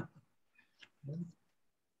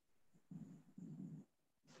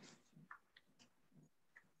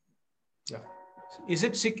 Yeah. Is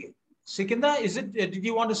it Sikinda? Is it? Did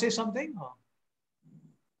you want to say something?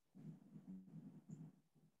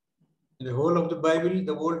 In the whole of the Bible,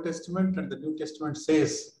 the Old Testament and the New Testament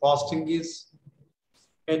says fasting is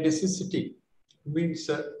a necessity. It means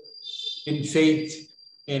in faith,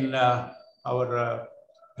 in our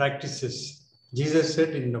practices. Jesus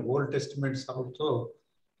said in the Old Testament also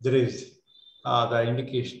there is the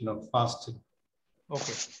indication of fasting.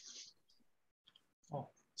 Okay.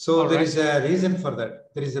 So there is a reason for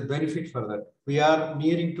that. There is a benefit for that. We are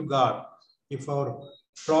nearing to God. If our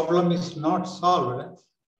problem is not solved,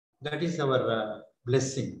 that is our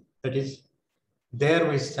blessing. That is, there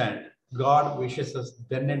we stand. God wishes us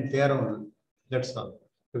then and there only. That's all.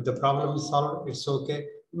 If the problem is solved, it's okay.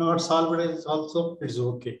 Not solved, it's also it's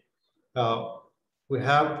okay. We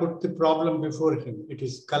have put the problem before Him. It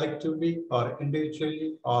is collectively or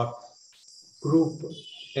individually or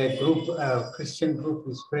a Christian group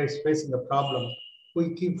is facing a problem.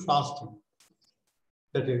 We keep fasting.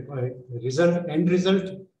 That is, end result,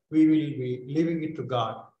 we will be leaving it to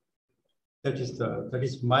God. That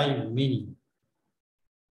is my meaning.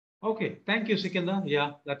 Okay, thank you, Sikandar.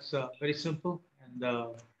 Yeah, that's very simple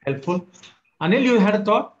and helpful. Anil, you had a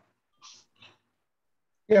thought?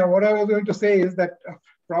 Yeah, what I was going to say is that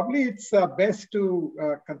probably it's best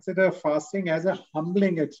to consider fasting as a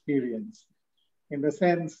humbling experience, in the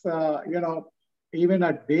sense, even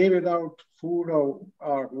a day without food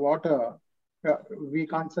or water, we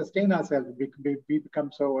can't sustain ourselves. We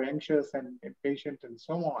become so anxious and impatient and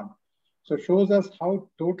so on. So it shows us how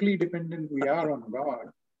totally dependent we are on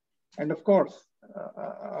God. And of course,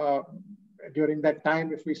 during that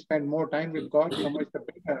time, if we spend more time with God, so much the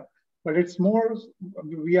better. But it's more,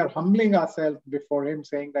 we are humbling ourselves before Him,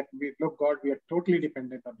 saying that, look, God, we are totally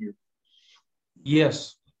dependent on you.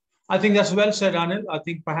 Yes. I think that's well said, Anil. I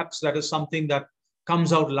think perhaps that is something that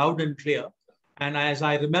comes out loud and clear. And as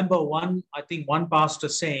I remember one pastor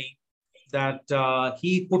saying that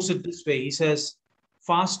he puts it this way, he says,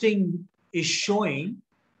 fasting is showing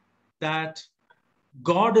that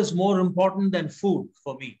God is more important than food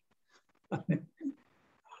for me.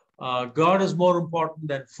 God is more important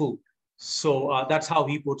than food. So that's how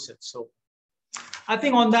he puts it. So I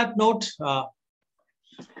think on that note,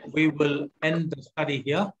 we will end the study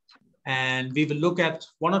here. And we will look at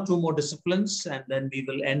one or two more disciplines, and then we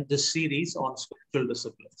will end this series on spiritual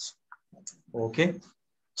disciplines. Okay.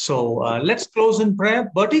 So let's close in prayer.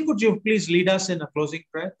 Bertie, could you please lead us in a closing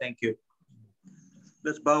prayer? Thank you.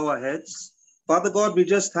 Let's bow our heads. Father God, we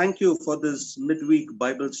just thank you for this midweek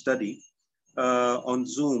Bible study on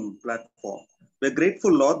Zoom platform. We're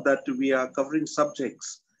grateful, Lord, that we are covering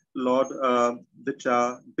subjects, Lord, which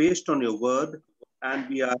are based on your word, and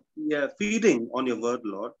we are feeding on your word,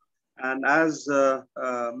 Lord. And as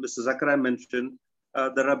Mr. Zachariah mentioned,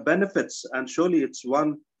 there are benefits, and surely it's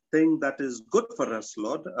one thing that is good for us,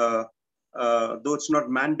 Lord, though it's not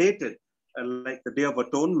mandated, like the Day of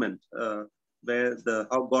Atonement, where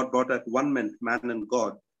how God brought at one man and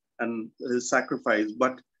God and his sacrifice.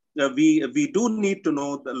 But we do need to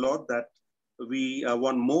know, the Lord, that we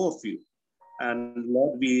want more of you. And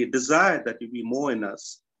Lord, we desire that you be more in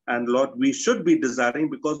us. And Lord, we should be desiring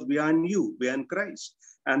because we are in you, we are in Christ.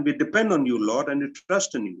 And we depend on you, Lord, and we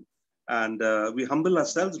trust in you. And we humble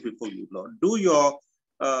ourselves before you, Lord. Do your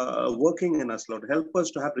working in us, Lord. Help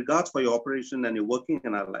us to have regards for your operation and your working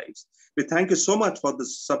in our lives. We thank you so much for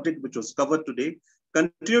this subject which was covered today.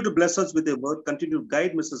 Continue to bless us with your word. Continue to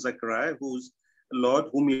guide Mr. Zachariah, who's, Lord,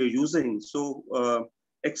 whom you're using so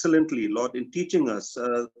excellently, Lord, in teaching us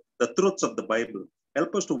the truths of the Bible.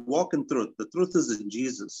 Help us to walk in truth. The truth is in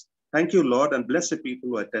Jesus. Thank you, Lord, and bless the people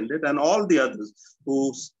who attended and all the others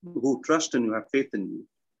who trust in you, have faith in you.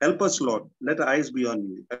 Help us, Lord. Let our eyes be on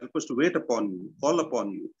you. Help us to wait upon you, call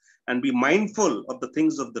upon you, and be mindful of the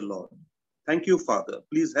things of the Lord. Thank you, Father.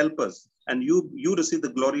 Please help us. And you receive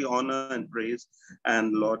the glory, honor, and praise.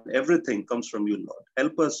 And Lord, everything comes from you, Lord.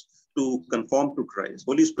 Help us to conform to Christ.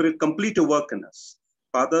 Holy Spirit, complete your work in us.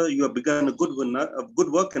 Father, you have begun a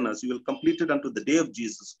good work in us. You will complete it unto the day of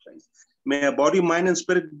Jesus Christ. May our body, mind, and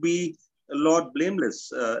spirit be, Lord,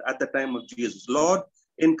 blameless at the time of Jesus. Lord,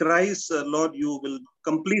 in Christ, Lord, you will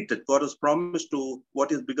complete it. God has promised to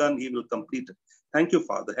what is begun, he will complete it. Thank you,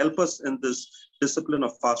 Father. Help us in this discipline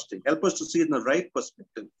of fasting. Help us to see it in the right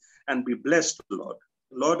perspective and be blessed, Lord.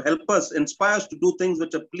 Lord, help us, inspire us to do things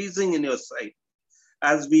which are pleasing in your sight,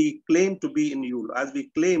 as we claim to be in you, as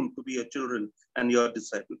we claim to be your children and your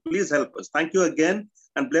disciples. Please help us. Thank you again,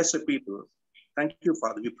 and bless your people. Thank you,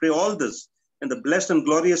 Father. We pray all this in the blessed and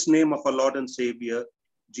glorious name of our Lord and Savior,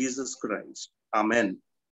 Jesus Christ. Amen.